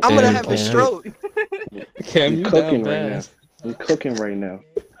 I'm gonna Damn, have a Cam. stroke. Cam, You you cooking down right bad. I'm cooking right now.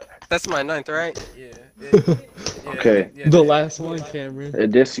 That's my 9th, right? Yeah. Okay. The last one, Cameron.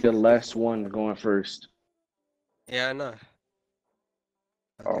 This is your last one going first. Yeah, I know.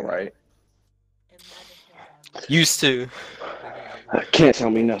 All right. Used to. Can't tell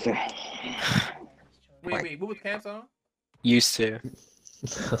me nothing. Wait, what was Cam's song? Used to.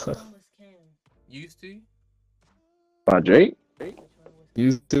 Used to? By Drake?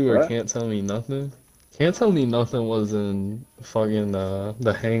 Used to or What? can't tell me nothing? Can't tell me nothing was in fucking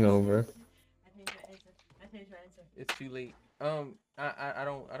The Hangover. It's too late. I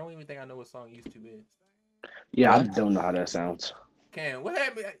don't even think I know what song used to is. Yeah, What? I don't know how that sounds. Cam, what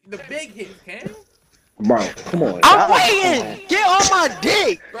happened? The big hits, Cam. Bro, come on. I'm God, waiting! come on. Get on my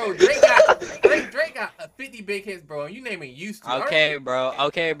dick! Bro, Drake got 50 big hits, bro. And you naming used to. Okay, bro.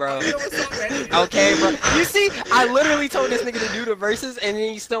 Okay, bro. You know what song that is? Okay, bro. You see, I literally told this nigga to do the verses, and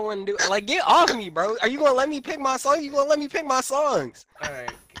then he still wouldn't do it. Like, get off me, bro. Are you gonna let me pick my song? You gonna let me pick my songs?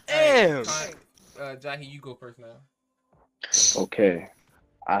 Alright. Damn. Jahi, you go first now. Okay.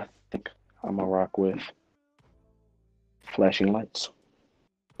 I think I'm gonna rock with Flashing Lights.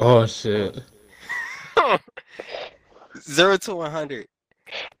 Oh shit. 0 to 100.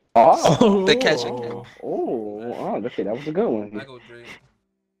 Oh, The catch again. Okay, that was a good one. I go Drake.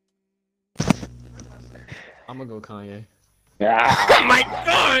 I'm gonna go Kanye. Oh my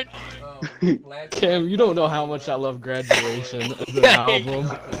god! Cam, you don't know how much I love Graduation as an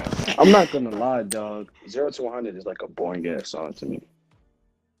album. I'm not gonna lie, dog. 0 to 100 is like a boring ass song to me.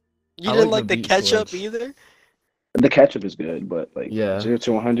 You I didn't like like the the beat ketchup switch. either? The catch-up is good, but like Yeah. 0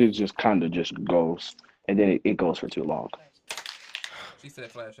 to 100 just kind of just goes, and then it goes for too long. She said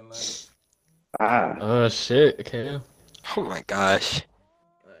flashing lights. Ah, Oh shit, Cam. Oh my gosh.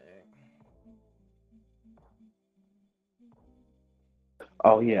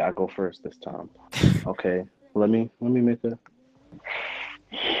 oh yeah, I go first this time. Okay, let me make a.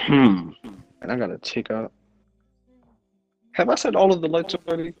 And I gotta check out. Have I said all of the lights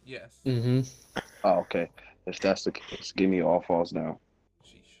already? Yes. Mm-hmm. Oh, okay. If that's the case, give me All Falls Down.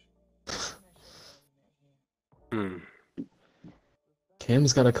 Sheesh. Hmm.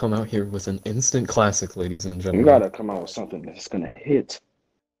 Cam's gotta come out here with an instant classic, ladies and You gentlemen. gotta come out with something that's gonna hit.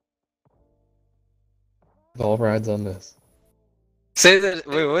 All rides on this. Say that.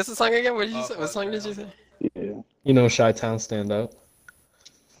 Wait, what's the song again? What did you say? What song did you say? Yeah. You know Chi-Town Stand Out?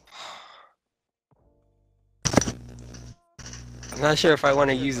 I'm not sure if I want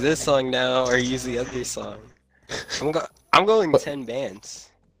to use this song now or use the other song. I'm going 10 bands.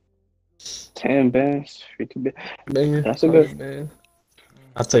 10 bands, 50 bands. Man, That's a good. man.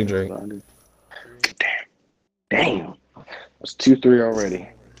 I'll take Drake. Damn. That's 2-3 already.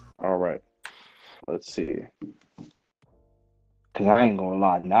 All right. Let's see. Because I ain't gonna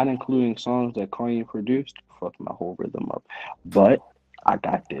lie, not including songs that Kanye produced, fuck my whole rhythm up. But I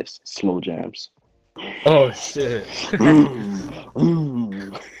got this. Slow jams. Oh shit.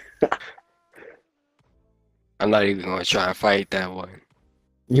 I'm not even going to try and fight that one.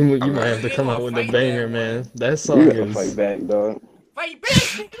 You I'm might not have to come out with a fight banger, that man. one. That You song gotta is. fight back, dog. Fight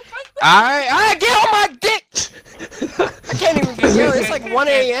back! Alright, get on my dick! I can't even be yo, it's like 1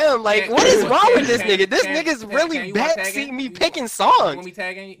 a.m. Like, what is wrong with this nigga? This nigga's really backseating me picking You want songs. me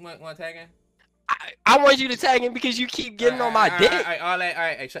tagging? You want tagging? I want you to tag him because you keep getting on my dick. All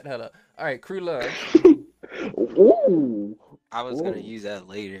right, shut the hell up. All right, Crew Love. Ooh. I was gonna use that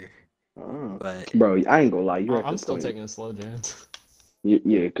later, but Bro, I ain't gonna lie. You're at I'm the still point. taking slow jams. Yeah,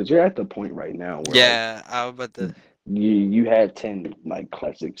 because you're at the point right now where yeah, I was about to. like, you had 10 like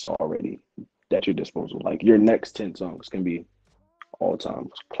classics already at your disposal. Like your next 10 songs can be all time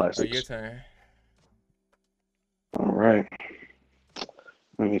classics. Your turn. All right.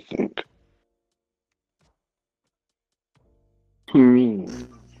 Let me think. I'm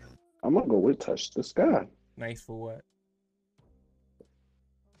gonna go with Touch the Sky. Nice for what?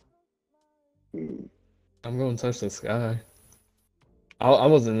 I'm going to touch the sky. I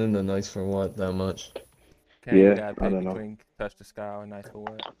wasn't into Nice for What that much. Okay, Yeah, you gotta I pick don't know. between Touch the Sky or Nice for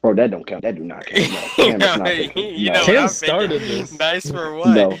what? Bro, that don't count. That do not count. No, Cam is not picking. You No. know Cam what I'm started thinking. this. Nice for what?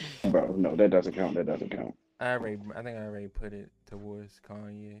 No, bro, no, that doesn't count. That doesn't count. I think I already put it towards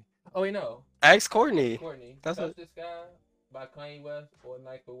Kanye. Oh wait, no. Ask Courtney. Courtney. That's Touch what- the Sky by Kanye West or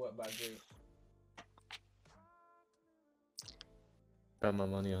Nice for what by Drake? Got my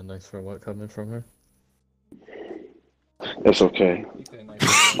money on Nice for What coming from her. It's okay. He said Nice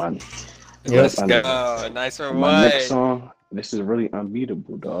for what? Let's I go. know. Nice for My next what? song, this is really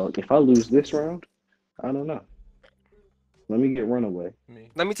unbeatable, dog. If I lose this round, I don't know. Let me get Runaway. Me.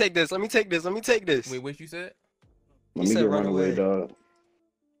 Let me take this. Let me take this. Let me take this. Wait, what you said? Let You me said get Runaway. Runaway, dog.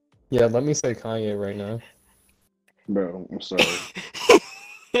 Yeah, let me say Kanye right now. Bro, I'm sorry.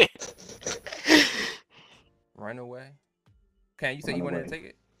 Runaway. Okay, you said you wanted to take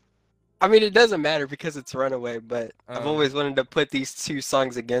it? I mean, it doesn't matter because it's Runaway, but I've Um, always wanted to put these two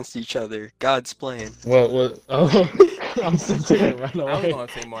songs against each other. God's Plan. What? Oh, I'm still taking Run I was Away.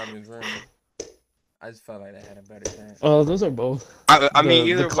 gonna say Marvin's Room. I just felt like that had a better chance. Oh, those are both. I mean,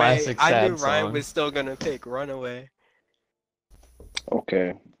 The either way, classic I knew sad Ryan song. was still gonna pick Runaway.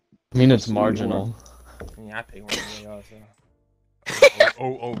 Okay. I mean, Let's it's see, marginal. Yeah, I picked Runaway also.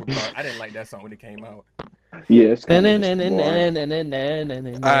 Overcard. I didn't like that song when it came out. Yeah, it's kind of just boring.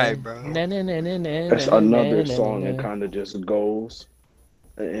 Alright, bro. That's another song that kind of just goes,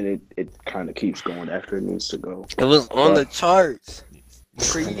 and it kind of keeps going after it needs to go. It was on the But- charts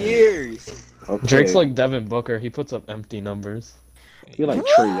for years. Okay. Drake's like Devin Booker. He puts up empty numbers. He like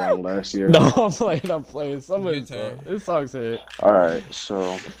Trey Young last year. No, I'm playing. Some of Good time. his songs hit. All right,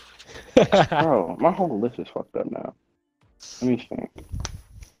 so bro, my whole list is fucked up now. Let me think.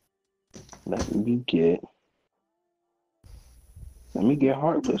 Let me get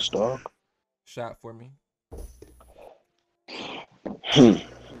Heartless, dog. Shot for me.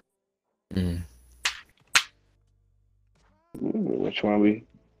 Which one we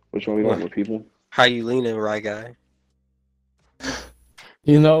going with, people? How you leaning, right guy?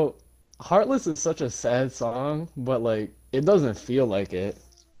 You know, Heartless is such a sad song, but like it doesn't feel like it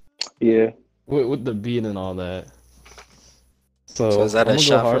Yeah. with the beat and all that. So is that I'm a gonna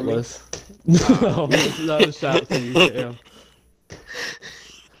shot go for me? Heartless. No, it's not a shot for you, Cam.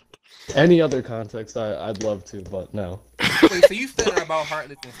 Any other context, I'd love to, but no. Wait, so you said about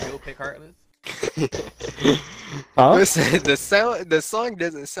Heartless and still pick Heartless? Huh? Listen, the song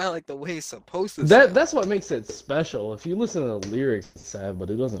doesn't sound like the way it's supposed to sound. That's what makes it special. If you listen to the lyrics, it's sad, but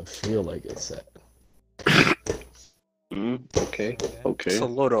it doesn't feel like it's sad. Okay. It's a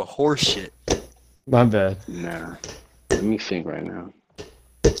load of horse shit. My bad. Nah. Let me think right now.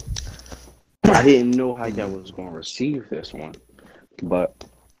 I didn't know how y'all was gonna receive this one, but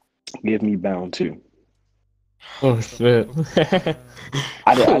give me Bound 2. Oh shit. I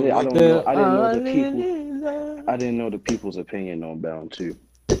didn't know the people's opinion on Bound 2.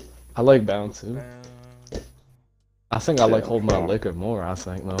 I like Bound too. I think I like Yeah, Hold My well. Liquor more, I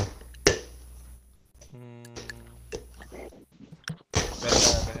think, though.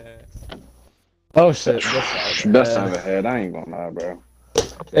 Best I ever had. Oh shit. Best I've ever had. I ain't gonna lie, bro.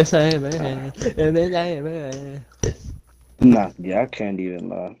 It's a Nah, yeah, I can't even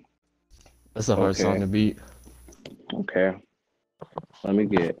lie. That's a hard Okay. song to beat. Okay. Let me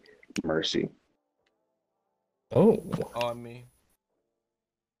get Mercy. Oh. All me.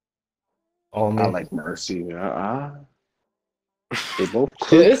 All I me. like Mercy. They both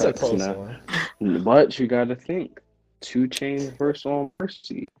It's a cuts close now. one. But you gotta think. 2 Chainz verse on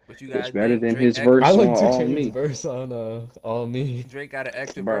Mercy. But you It's guys better think than Drake his ex- verse I like on 2 All Chainz Me. verse on All Me. Drake got an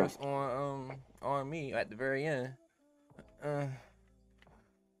extra Bro. verse on me at the very end.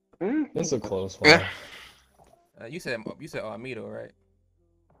 It's a close one. You said all me though, right?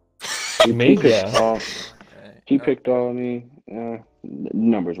 Me? He Yeah. Alright. He picked All Me.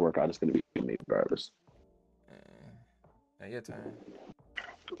 Numbers work out. It's gonna be me regardless. Your turn.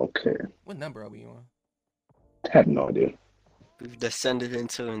 Okay. What number are we on? I have no idea. We've descended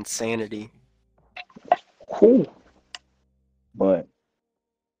into insanity. Cool. But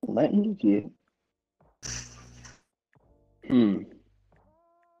let me get.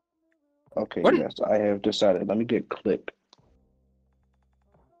 Okay, What? yes, I have decided. Let me get Click.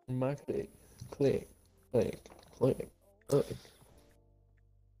 My click. Click. Click. Click. Click.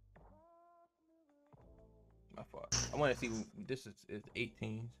 My fault. I want to see. This is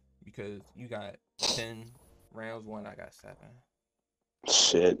 18 because you got 10 rounds. One, I got 7.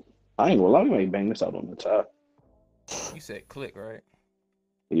 Shit. I ain't gonna lie, we ain't bang this out on the top. You said Click, right?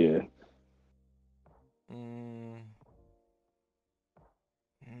 Yeah.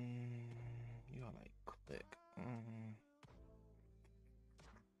 You all like Click.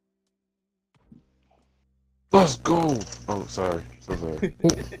 Let's go. Oh, sorry. So sorry.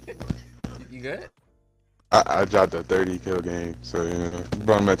 You good? I dropped a 30 kill game, so you know,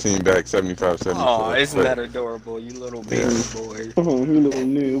 brought my team back 75-74. Oh, isn't but, that adorable, you little baby boy? Oh, you little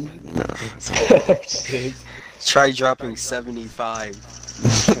noob. you know, Shit. Try dropping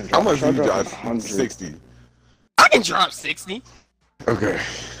 75. how much Try do you dropping drop? 100. 60. I can drop 60. Okay.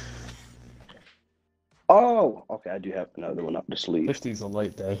 Oh, okay, I do have another one up the sleeve. 50's a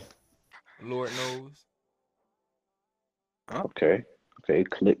light day. Lord knows. Okay. Okay,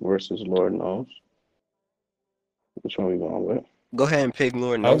 Click versus Lord Knows. Which one we going with? Go ahead and pick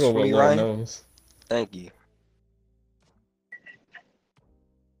Lord I'll Knows go for with me, Lord Ryan. Knows. Thank you.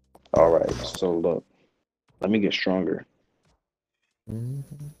 All right, so look. Let me get stronger.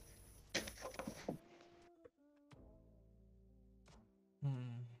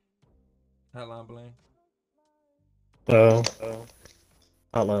 Hotline Bling. Oh,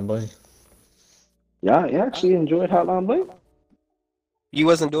 Hotline Bling. Yeah, I actually enjoyed Hotline Bling. You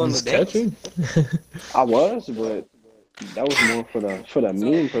wasn't doing the It's dance? catchy. I was, but that was more for the So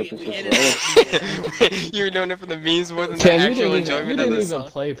meme we purposes. ended So up You were doing it for the memes more than the Cam, actual enjoyment you of didn't the even song.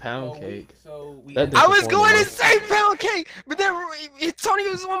 play Pound Cake. we That ended I up- was going to disappointed say pound cake, but then Tony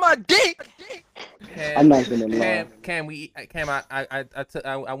was on my dick. I'm not gonna lie.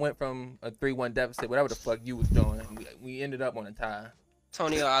 I went from a 3-1 deficit, whatever the fuck you was doing. We ended up on a tie.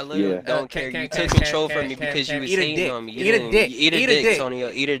 Tonio, I literally Yeah. don't care. You took control from me because you was eat a hating dick. on me. Eat a dick. You eat a Eat a dick, dick.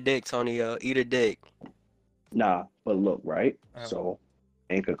 Tonio. Eat a dick, Tonio. Eat a dick. Nah, but look, right? Uh-huh. So,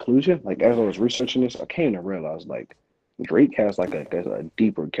 in conclusion, like as I was researching this, I came to realize like Drake has like a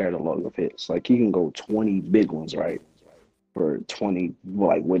deeper catalog of hits. Like he can go 20 big ones, right? For 20,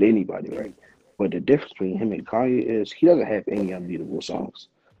 like with anybody, right? But the difference between him and Kanye is he doesn't have any unbeatable songs.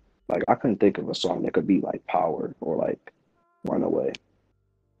 Like I couldn't think of a song that could be like Power or like Runaway.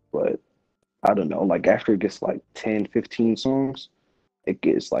 But I don't know, like after it gets like 10, 15 songs, it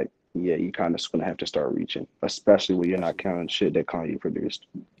gets like, yeah, you kind of gonna have to start reaching, especially when you're not counting shit that Kanye produced.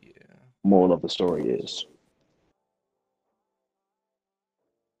 Yeah. Moral of the story is,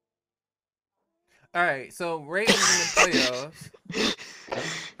 All right. So Ravens in the playoffs.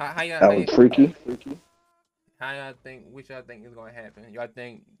 How y'all that was freaky. How y'all think? Which y'all think is gonna happen? Y'all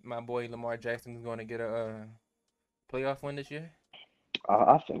think my boy Lamar Jackson is gonna get a playoff win this year?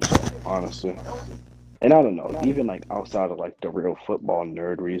 I think so, honestly. And I don't know, even like outside of like the real football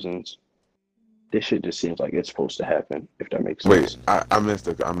nerd reasons, this shit just seems like it's supposed to happen, if that makes sense. Wait, I missed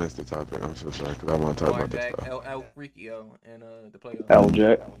the topic. I'm so sorry because I want to talk Lamar about this Jack, stuff. El Freakio in the playoffs.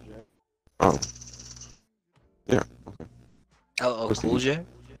 L-Jack. Oh, yeah. Okay. Oh, Cool J?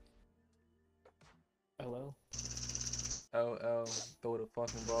 Hello. Throw the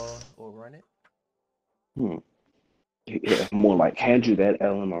fucking ball or run it. Yeah, more like hand you that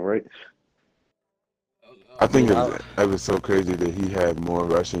L, am I right? I think it was so crazy that he had more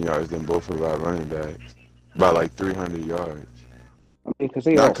rushing yards than both of our running backs by like 300 yards. I mean, because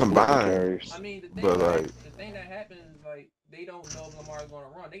they Not all split the combined. carries. I mean, But, like- the thing that happens is like they don't know if Lamar's gonna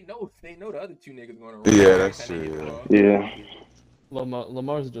run. They know the other two niggas gonna run. Yeah, every that's time they hit the true, ball. Yeah.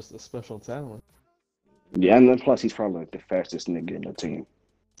 Lamar's just a special talent. Yeah, and then plus he's probably like the fastest nigga in the team.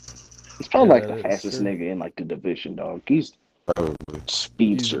 He's probably like Yeah, the that's fastest true. nigga in like the division, dog. He's Probably.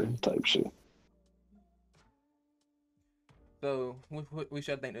 speedster Easily. type shit. So, what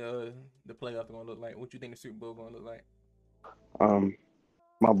y'all think the playoffs are gonna look like? What you think the Super Bowl gonna look like?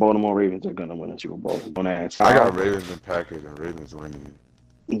 My Baltimore Ravens are gonna win the Super Bowl. Don't ask how. I got Ravens and Packers and Ravens winning.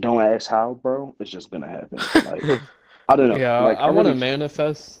 Don't ask how, bro. It's just gonna happen. Like I don't know. Yeah, like I want to really-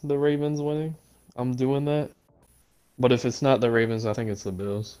 manifest the Ravens winning. I'm doing that. But if it's not the Ravens, I think it's the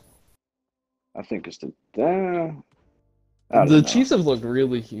Bills. I think it's the. I don't The know. Chiefs have looked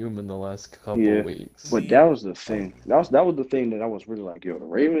really human the last couple Yeah, weeks. But that was the thing. That was the thing that I was really like, yo, the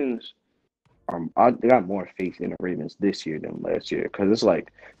Ravens. I got more faith in the Ravens this year than last year because it's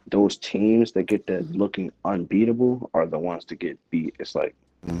like those teams that get that looking unbeatable are the ones to get beat. It's like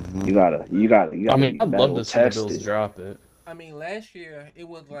Mm-hmm. you gotta I mean, be I'd love to see the Bills battle-tested. drop it. I mean, last year it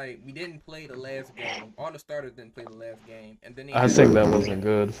was like we didn't play the last game. All the starters didn't play the last game, and then I think that wasn't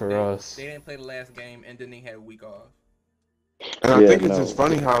good for us. They didn't play the last game, and then they had a week off. And I Yeah, think it's no. just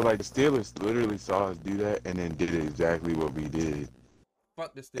funny how like the Steelers literally saw us do that and then did exactly what we did.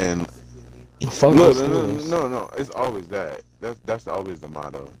 Fuck the And Steelers. Fuck no, the no, Steelers. no, no, it's always that. That's always the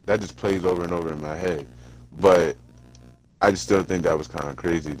motto. That just plays over and over in my head. But I just still think that was kind of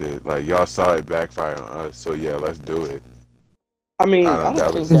crazy that like y'all saw it backfire on us. So yeah, let's do it. I mean, I I don't don't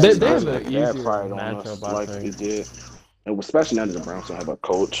know, think that was- They have that an easier backfired on us matchup, I like think. it did, and especially now that the Browns don't have a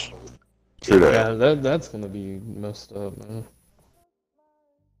coach. True that. Yeah, that's gonna be messed up, man.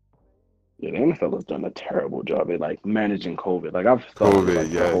 Yeah, the NFL has done a terrible job at like managing COVID. Like I've thought COVID, like,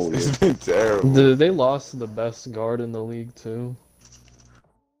 the yes, whole year. it's been terrible. They lost the best guard in the league too.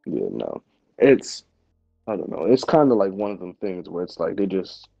 Yeah, no, it's I don't know. It's kind of like one of them things where it's like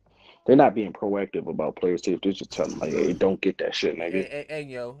they're not being proactive about players' safety. They just tell them like, hey, don't get that shit, nigga.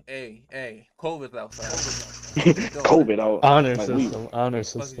 Hey, COVID's outside. COVID out. Honor Like, we- system, honor What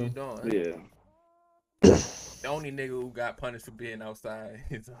the fuck you system. doing? Yeah. The only nigga who got punished for being outside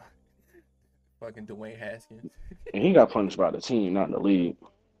is fucking Dwayne Haskins. And he got punished by the team, not the league.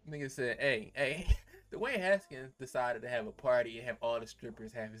 Nigga said, hey, Dwayne Haskins decided to have a party and have all the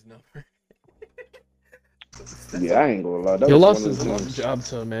strippers have his number. Yeah, I ain't gonna lie. That He was lost one of his the one things. job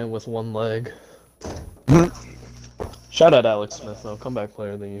to a man with one leg. Shout out Alex Smith though, comeback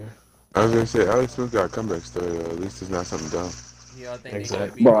player of the year. I was gonna say Alex Smith got a comeback story. At least it's not something dumb. Y'all think Exactly. they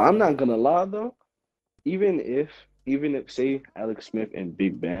gonna be? Bro, I'm not gonna lie though. Even if say Alex Smith and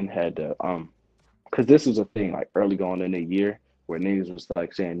Big Ben had to because this was a thing like early on in the year where niggas was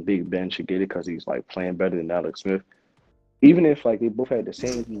like saying Big Ben should get it because he's like playing better than Alex Smith. Even if like they both had the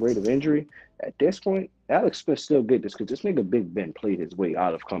same rate of injury, at this point, Alex Smith still get this because this nigga Big Ben played his way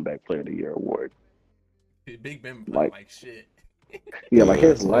out of Comeback Player of the Year award. Big Ben playing Like, like shit. yeah, like Yeah.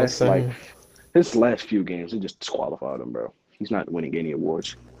 his last few games, he just disqualified him, bro. He's not winning any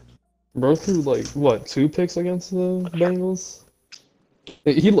awards. Bro threw like what 2 picks against the Bengals.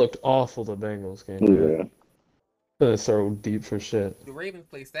 He looked awful the Bengals game. Yeah, Gonna throw deep for shit. The Ravens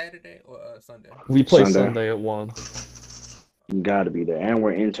play Saturday or Sunday? We play Sunday. Sunday at 1. you gotta be there, and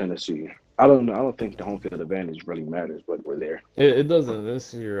we're in Tennessee. I don't know. I don't think the home field advantage really matters, but we're there. It doesn't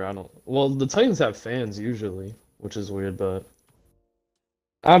this year. I don't. Well, the Titans have fans usually, which is weird, but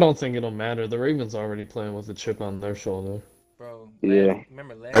I don't think it'll matter. The Ravens already playing with a chip on their shoulder. Bro, Yeah.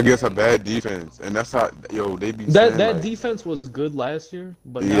 remember last I guess a year? bad defense, and that's how they be That saying, like, defense was good last year,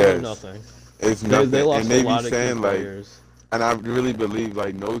 but now Yes. nothing. it's They nothing, lost and they a be lot of key saying like, players. and I really believe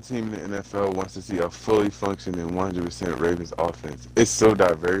like no team in the NFL wants to see a fully functioning 100% Ravens offense. It's so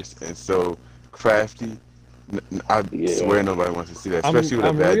diverse and so crafty. I Yeah. swear nobody wants to see that, I'm- especially with a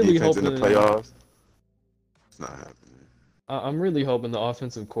I'm bad really defense in the hoping- playoffs. It's not happening. I'm really hoping the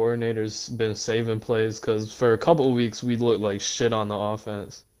offensive coordinator's been saving plays because for a couple of weeks we looked like shit on the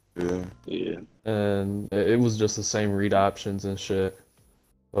offense, Yeah. Yeah. and it was just the same read options and shit.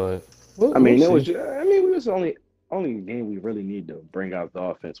 But we'll I mean, see. it was the only game we really need to bring out the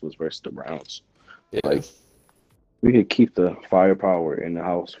offense was versus the Browns. Yeah. Like, we could keep the firepower in the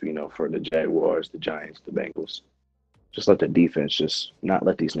house, for the Jaguars, the Giants, the Bengals. Just let the defense just not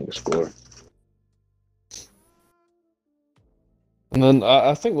let these niggas score. And then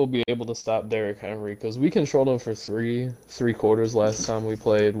I think we'll be able to stop Derrick Henry because we controlled him for three quarters last time we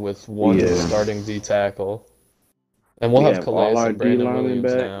played with one Yeah. starting D tackle. And we'll We have have all Calais our and Brandon D-linemen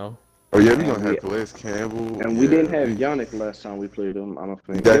Williams back. now. Oh yeah, we And gonna we- have Calais Campbell. And we didn't have we- Yannick last time we played him. I don't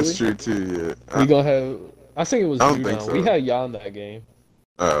think. That's Did we? true too. Yeah. We gonna have. I think it was I don't think Judon. We so. had Jan that game.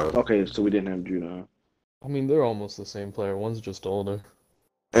 Okay, so we didn't have Judon. I mean, they're almost the same player. One's just older.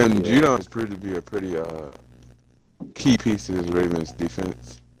 And Yeah. Judon has proved to be a pretty key piece to this Ravens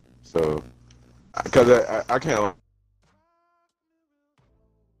defense. So, because I can't.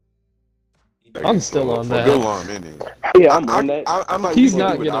 I'm still on for that. a good long minute. Yeah, I'm on that. I'm like, He's we can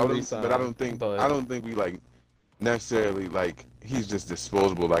not do getting without him, re-signed, but I but- don't think we like necessarily like he's just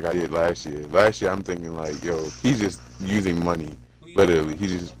disposable like I did last year. Last year I'm thinking like, yo, he's just using money. Literally,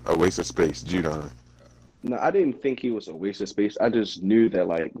 he's just a waste of space. Judon. No, I didn't think he was a waste of space. I just knew that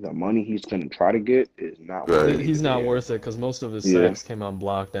like the money he's gonna try to get is not Right. worth it. He's not worth it because most of his Yeah. sacks came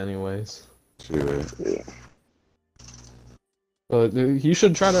unblocked anyways. Sure. Yeah. But he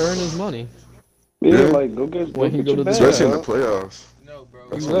should try to earn his money. Yeah, Yeah. like go get When he get go your to the bag, Especially in the dog. playoffs. No, bro.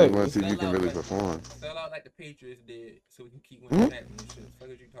 That's Exactly. when you want to see if you Sell can out really like- perform. Sell out like the Patriots did so we can keep winning championships. Fuck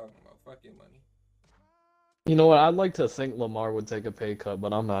what you talking about? Fuck your money. You know what? I'd like to think Lamar would take a pay cut,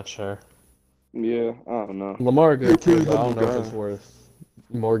 but I'm not sure. Yeah, I don't know. Lamar You're a good too, pretty but I don't know humble if it's guy. worth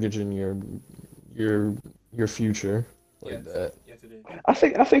mortgaging your future like Yes. that. Yes, it is.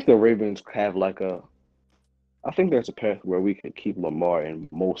 I think the Ravens have like a. I think there's a path where we could keep Lamar and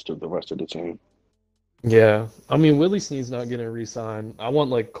most of the rest of the team. Yeah, I mean Willie Snead's not getting re-signed. I want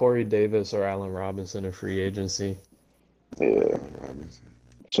like Corey Davis or Allen Robinson in free agency. Yeah.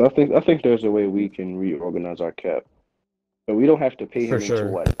 So I think there's a way we can reorganize our cap, but we don't have to pay him For sure.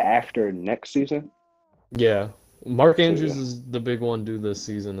 until what after next season. Yeah, Mark So, Andrews yeah. is the big one due this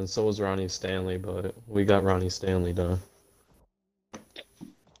season, and so is Ronnie Stanley. But we got Ronnie Stanley done.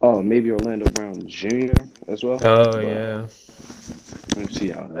 Oh, maybe Orlando Brown Jr. as well. Oh But yeah. Let me see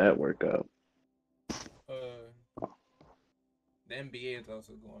how that work out. The NBA is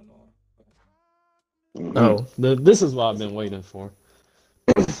also going on. Mhm. Oh, this is what I've been waiting for.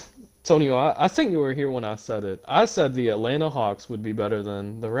 Tonio, I think you were here when I said it. I said the Atlanta Hawks would be better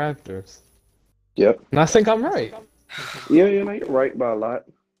than the Raptors. Yep. And I think I'm right. Yeah, you're right by a lot.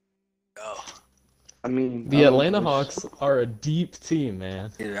 Oh, I mean, The I Atlanta don't know, Hawks are a deep team,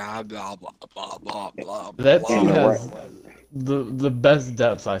 man. blah, blah, blah, blah, blah, blah, That blah. team the has Ra- the best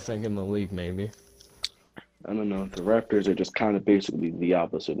depth, I think, in the league, maybe. I don't know. The Raptors are just kind of basically the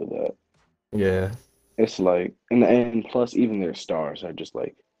opposite of that. Yeah. It's like, and plus, even their stars are just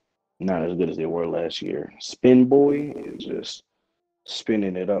like not as good as they were last year. Spin Boy is just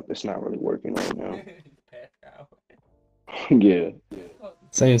spinning it up. It's not really working right now. Passed out. Yeah,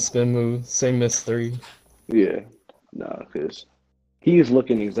 Same spin move, same miss three. yeah. Nah, because he's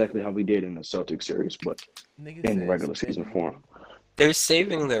looking exactly how we did in the Celtics series, but Niggas in said regular spin season move. form. They're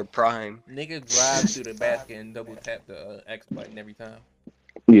saving their prime. Niggas drive through the basket and double tap the X button every time.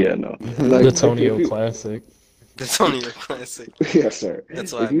 Yeah, no. Like The if Tonio you Classic. That's only a classic. yes, sir.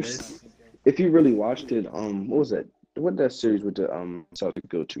 That's what I miss. If you really watched it, what was that? What that series with the Celtics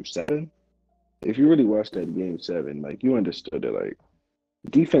go to 7? If you really watched that game 7, like you understood that like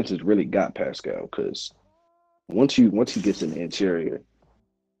defenses really got Pascal because once he gets in the interior,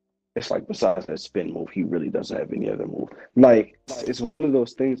 it's like besides that spin move, he really doesn't have any other move. Like it's one of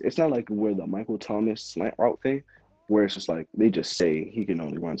those things. It's not like where the Michael Thomas slant route thing, where it's just like they just say he can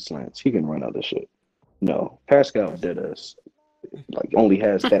only run slants. He can run other shit. No, Pascal did us like only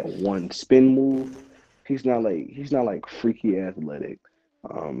has that one spin move. He's not like freaky athletic.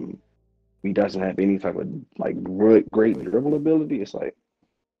 Um, he doesn't have any type of like great dribble ability. It's like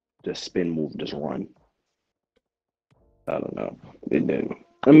just spin move, just run. I don't know. It didn't.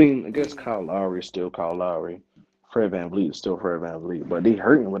 I mean, I guess Kyle Lowry is still Kyle Lowry. Fred VanVleet is still Fred VanVleet, but they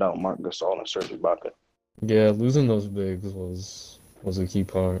hurting without Mark Gasol and Serge Ibaka. Yeah, losing those bigs was a key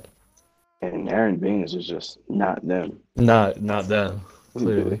part. And Aaron Baines is just not them. Not them,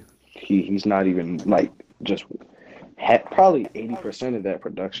 clearly. He's not even like just had probably 80% of that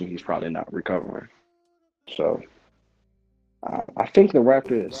production. He's probably not recovering. So I think the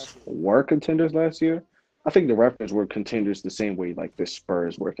Raptors were contenders last year. I think the Raptors were contenders the same way like the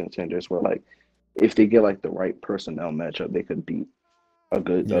Spurs were contenders. Where like if they get like the right personnel matchup, they could beat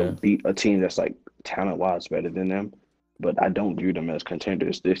beat a team that's like talent wise better than them. But I don't view them as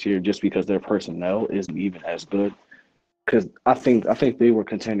contenders this year just because their personnel isn't even as good. Because I think they were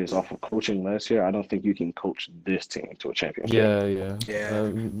contenders off of coaching last year. I don't think you can coach this team to a championship.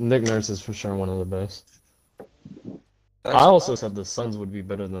 Yeah. Nick Nurse is for sure one of the best. I also said the Suns would be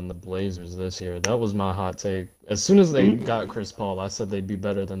better than the Blazers this year. That was my hot take. As soon as they got Chris Paul, I said they'd be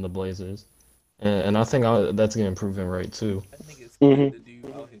better than the Blazers. And I think that's getting proven right, too. I think it's the dude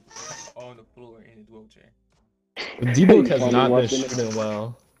out here on the floor in his wheelchair. D-Book has not been shooting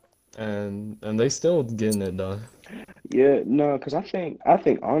well, and they still getting it done. Yeah, no, because I think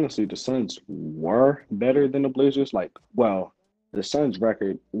honestly the Suns were better than the Blazers. Like, well, the Suns'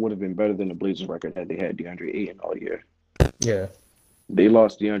 record would have been better than the Blazers' record had they had DeAndre Ayton all year. Yeah. They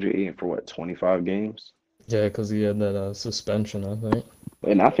lost DeAndre Ayton for what, 25 games? Yeah, because he had that suspension, I think.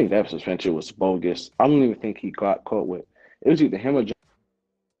 And I think that suspension was bogus. I don't even think he got caught with. It was either him or Did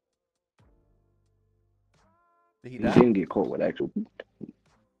he he die? didn't get caught with actual.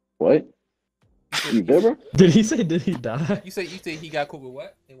 What? You there, bro? Did he say did he die? You say he got caught with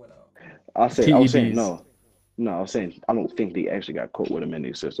what? It went out. I was saying PEDs. no. No, I was saying I don't think they actually got caught with him in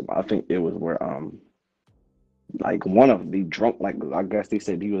the system. I think it was where like one of the drunk, like I guess they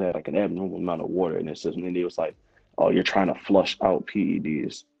said he was at like an abnormal amount of water in his system, and he was like, "Oh, you're trying to flush out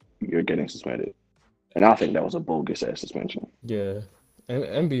PEDs, you're getting suspended." And I think that was a bogus ass suspension. Yeah. And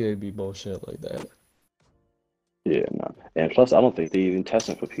NBA be bullshit like that. Yeah, no. And plus, I don't think they even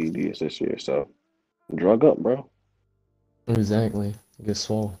testing for PEDs this year. So, drug up, bro. Exactly. Get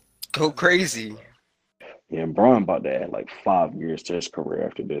swole. Go crazy. Yeah, and Braun about to add like 5 years to his career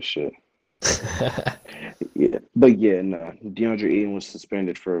after this shit. Yeah, but yeah, no. DeAndre Ayton was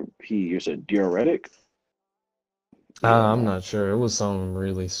suspended for he used a diuretic. I'm not sure. It was something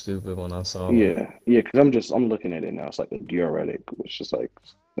really stupid when I saw it. Yeah, because I'm looking at it now. It's like a diuretic, which is like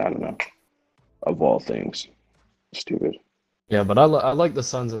I don't know, of all things, stupid. Yeah, but I like the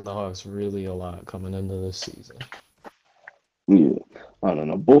Suns and the Hawks really a lot coming into this season. Yeah, I don't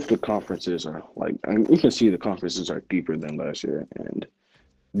know. Both the conferences are like, I mean, you can see the conferences are deeper than last year, and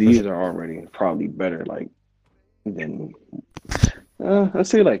these are already probably better. Like than I'd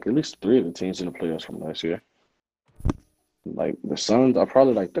say like at least 3 of the teams in the playoffs from last year. Like the Suns, I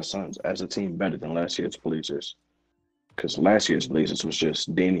probably like the Suns as a team better than last year's Blazers, because last year's Blazers was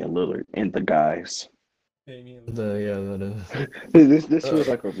just Damian Lillard and the guys. This feels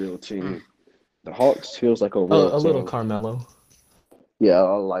like a real team. The Hawks feels like a real a team. little Carmelo. Yeah,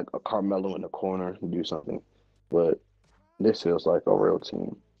 like a Carmelo in the corner to do something, but this feels like a real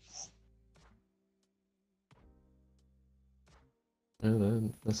team. Yeah,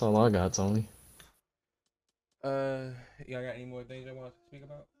 that's all I got, Tony. Y'all got any more things I want to speak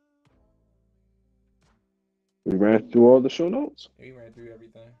about? We ran through all the show notes. We ran through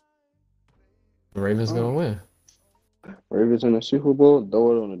everything. The Ravens gonna win. Ravens in the Super Bowl,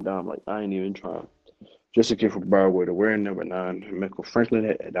 throw it on the dime like I ain't even trying. Just a kid from Briarwood, wearing number 9. Michael Franklin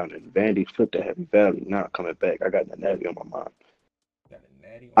had down in Vandy, flipped to Happy Valley, not coming back. I got the natty on my mind.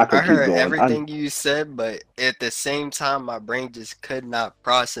 I could I keep heard going. everything you said, but at the same time, my brain just could not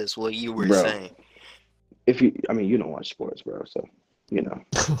process what you were Bro. saying. You don't watch sports, bro, so you know.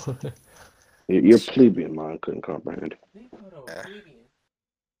 Your plebeian mind couldn't comprehend.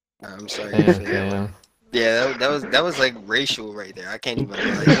 I'm sorry. You Damn, feel Cam. Yeah, that was like racial right there. I can't even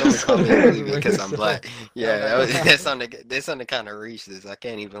lie. You only call me a baby because I'm black. Yeah, that sounded kind of racist. I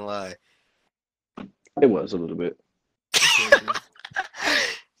can't even lie. It was a little bit.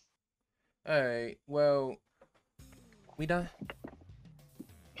 Alright, well, we done?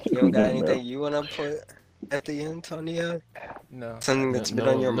 You don't got Done, anything bro. you wanna put at the end, Tonio? No. Something that's been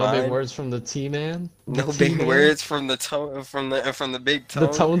No, on your no mind? big words from the T-man? The No big T-man? words from the tone from the big The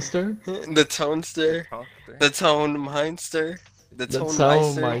tone. tonester? The tonester. Talkster. The tone meister. The The tone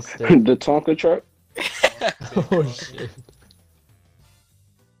tone meister. meister. The Tonka truck. Oh shit.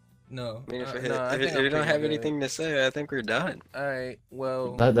 No. I mean, if No, I think we I'm don't pretty have good. anything to say, I think we're done. Alright,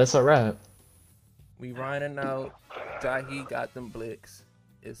 well, That's a wrap. we riding out. Jahi got them blicks.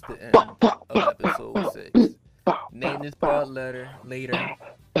 It's the end of episode 6. Name this pod later.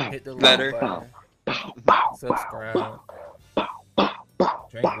 Hit the Letter. like button. Subscribe.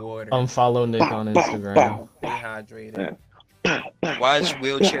 Drink water. Follow Nick on Instagram. Stay hydrated. Watch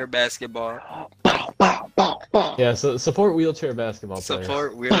wheelchair basketball. Yeah, so support wheelchair basketball players.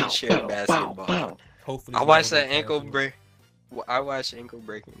 Support wheelchair basketball. Hopefully, I we watched don't that get ankle canceled. break. I watched ankle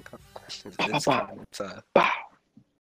breaking competitions. It's kind of tough.